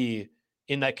might be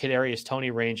in that Kadarius Toney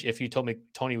range. If you told me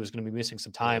Toney was going to be missing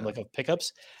some time, like of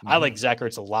pickups, I like Zach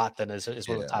Ertz a lot. Then is one of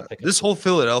the top pickups. This whole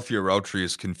Philadelphia route tree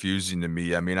is confusing to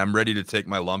me. I mean, I'm ready to take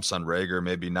my lumps on Reagor,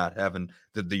 maybe not having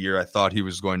the year I thought he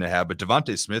was going to have, but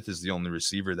Devontae Smith is the only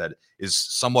receiver that is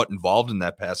somewhat involved in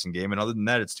that passing game. And other than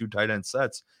that, it's 2 tight end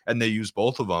sets, and they use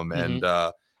both of them. And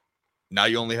now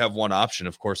you only have one option.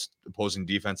 Of course, opposing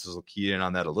defenses will key in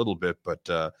on that a little bit,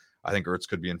 but I think Ertz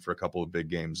could be in for a couple of big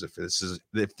games if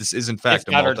this is in fact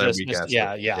a multi-week aspect.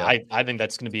 Yeah. I think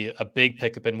that's going to be a big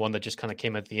pickup and one that just kind of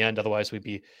came at the end. Otherwise, we'd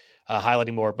be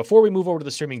highlighting more. Before we move over to the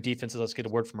streaming defenses, let's get a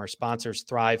word from our sponsors,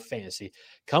 Thrive Fantasy.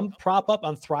 Come prop up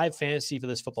on Thrive Fantasy for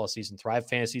this football season. Thrive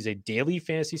Fantasy is a daily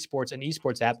fantasy sports and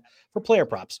esports app for player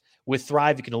props. With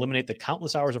Thrive, you can eliminate the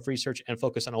countless hours of research and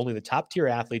focus on only the top-tier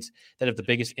athletes that have the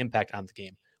biggest impact on the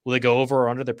game. Will they go over or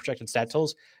under their projected stat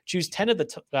totals? Choose 10 of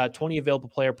the 20 available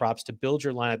player props to build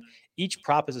your lineup. Each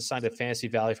prop is assigned a fantasy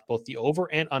value for both the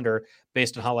over and under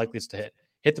based on how likely it's to hit.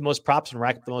 Hit the most props and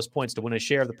rack up the most points to win a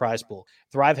share of the prize pool.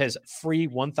 Thrive has free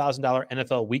 $1,000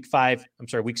 NFL Week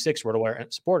 6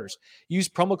 RotoWire supporters. Use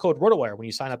promo code RotoWire when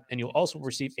you sign up, and you'll also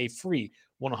receive a free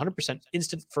 100%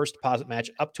 instant first deposit match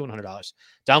up to $100.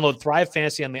 Download Thrive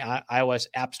Fantasy on the iOS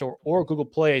App Store or Google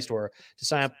Play Store to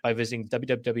sign up by visiting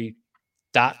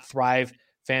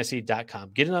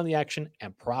www.thrivefantasy.com. Get in on the action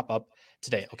and prop up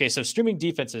today. Okay, so streaming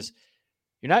defenses,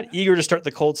 you're not eager to start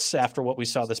the Colts after what we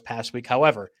saw this past week.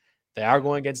 However, they are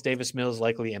going against Davis Mills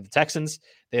likely and the Texans.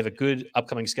 They have a good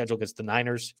upcoming schedule against the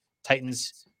Niners,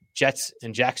 Titans, Jets,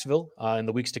 and Jacksonville in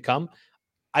the weeks to come.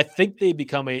 I think they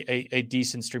become a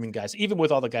decent streaming guys, even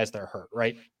with all the guys that are hurt,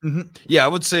 right? Mm-hmm. Yeah, I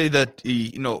would say that,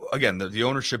 again, the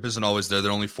ownership isn't always there.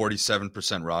 They're only 47%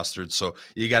 rostered. So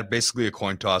you got basically a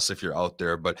coin toss if you're out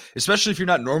there. But especially if you're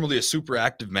not normally a super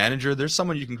active manager, there's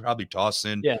someone you can probably toss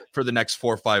in for the next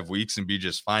 4 or 5 weeks and be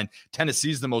just fine.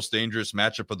 Tennessee's the most dangerous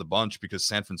matchup of the bunch because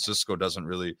San Francisco doesn't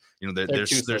really,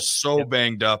 they're so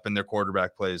banged up and their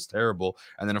quarterback play is terrible.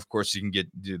 And then, of course, you can get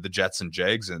the Jets and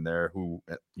Jags in there who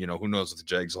knows if the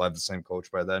Jags will have the same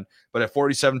coach by then. But at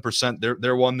 47%,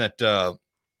 they're one that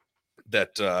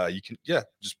you can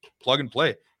just plug and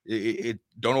play.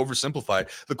 Don't oversimplify it.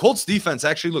 The Colts defense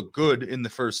actually looked good in the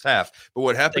first half, but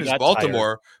what happened is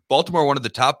Baltimore, one of the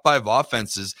top 5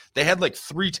 offenses, they had like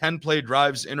 3 10-play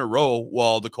drives in a row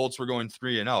while the Colts were going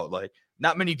 3 and out. Like,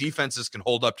 not many defenses can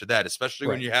hold up to that, especially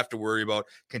when you have to worry about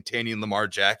containing Lamar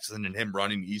Jackson and him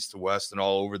running east to west and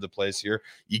all over the place here.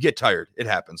 You get tired. It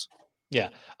happens. Yeah,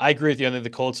 I agree with you. I think the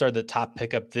Colts are the top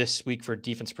pickup this week for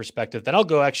defense perspective. Then I'll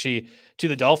go actually to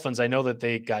the Dolphins. I know that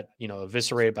they got,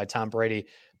 eviscerated by Tom Brady,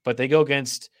 but they go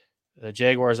against the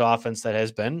Jaguars offense that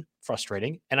has been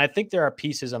frustrating. And I think there are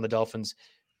pieces on the Dolphins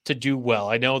to do well.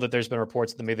 I know that there's been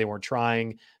reports that maybe they weren't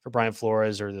trying for Brian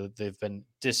Flores or they've been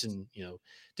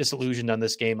disillusioned on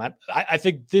this game. I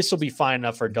think this will be fine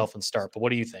enough for a Dolphins start, but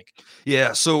what do you think?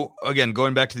 Yeah. So again,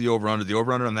 going back to the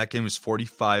over-under on that game is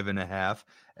 45.5.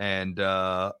 And,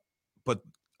 but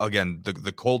again,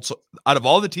 the Colts, out of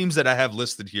all the teams that I have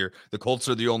listed here, the Colts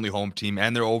are the only home team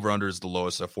and their over under is the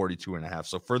lowest at 42.5.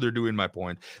 So further doing my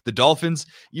point, the Dolphins,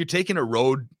 you're taking a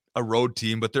road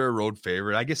team, but they're a road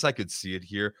favorite. I guess I could see it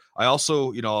here. I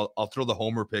also, I'll throw the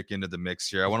homer pick into the mix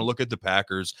here. I want to look at the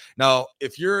Packers. Now,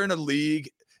 if you're in a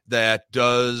league that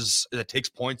takes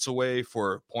points away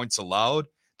for points allowed,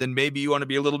 then maybe you want to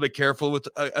be a little bit careful with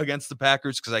against the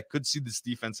Packers because I could see this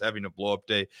defense having a blow-up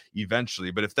day eventually.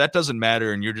 But if that doesn't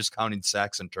matter and you're just counting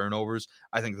sacks and turnovers,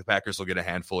 I think the Packers will get a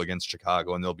handful against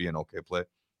Chicago and they'll be an okay play.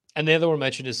 And the other one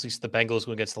mentioned is at least the Bengals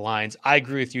going against the Lions. I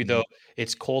agree with you, though.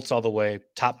 It's Colts all the way,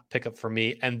 top pickup for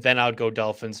me. And then I would go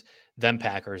Dolphins, then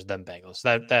Packers, then Bengals.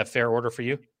 That fair order for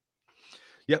you?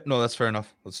 Yep. No, that's fair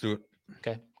enough. Let's do it.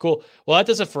 Okay, cool. Well, that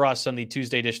does it for us on the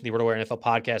Tuesday edition of the RotoWire NFL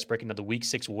podcast, breaking down the Week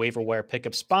 6 waiver wire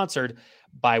pickup sponsored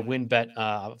by WynnBET.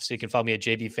 So you can follow me at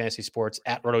JB Fantasy Sports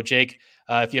at RotoJake.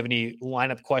 If you have any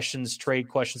lineup questions, trade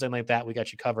questions, anything like that, we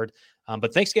got you covered.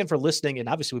 But thanks again for listening, and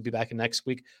obviously we'll be back in next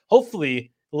week.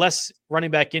 Hopefully less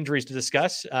running back injuries to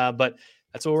discuss, but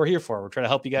that's what we're here for. We're trying to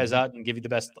help you guys out and give you the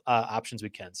best options we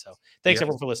can. So thanks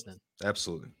everyone for listening.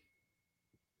 Absolutely.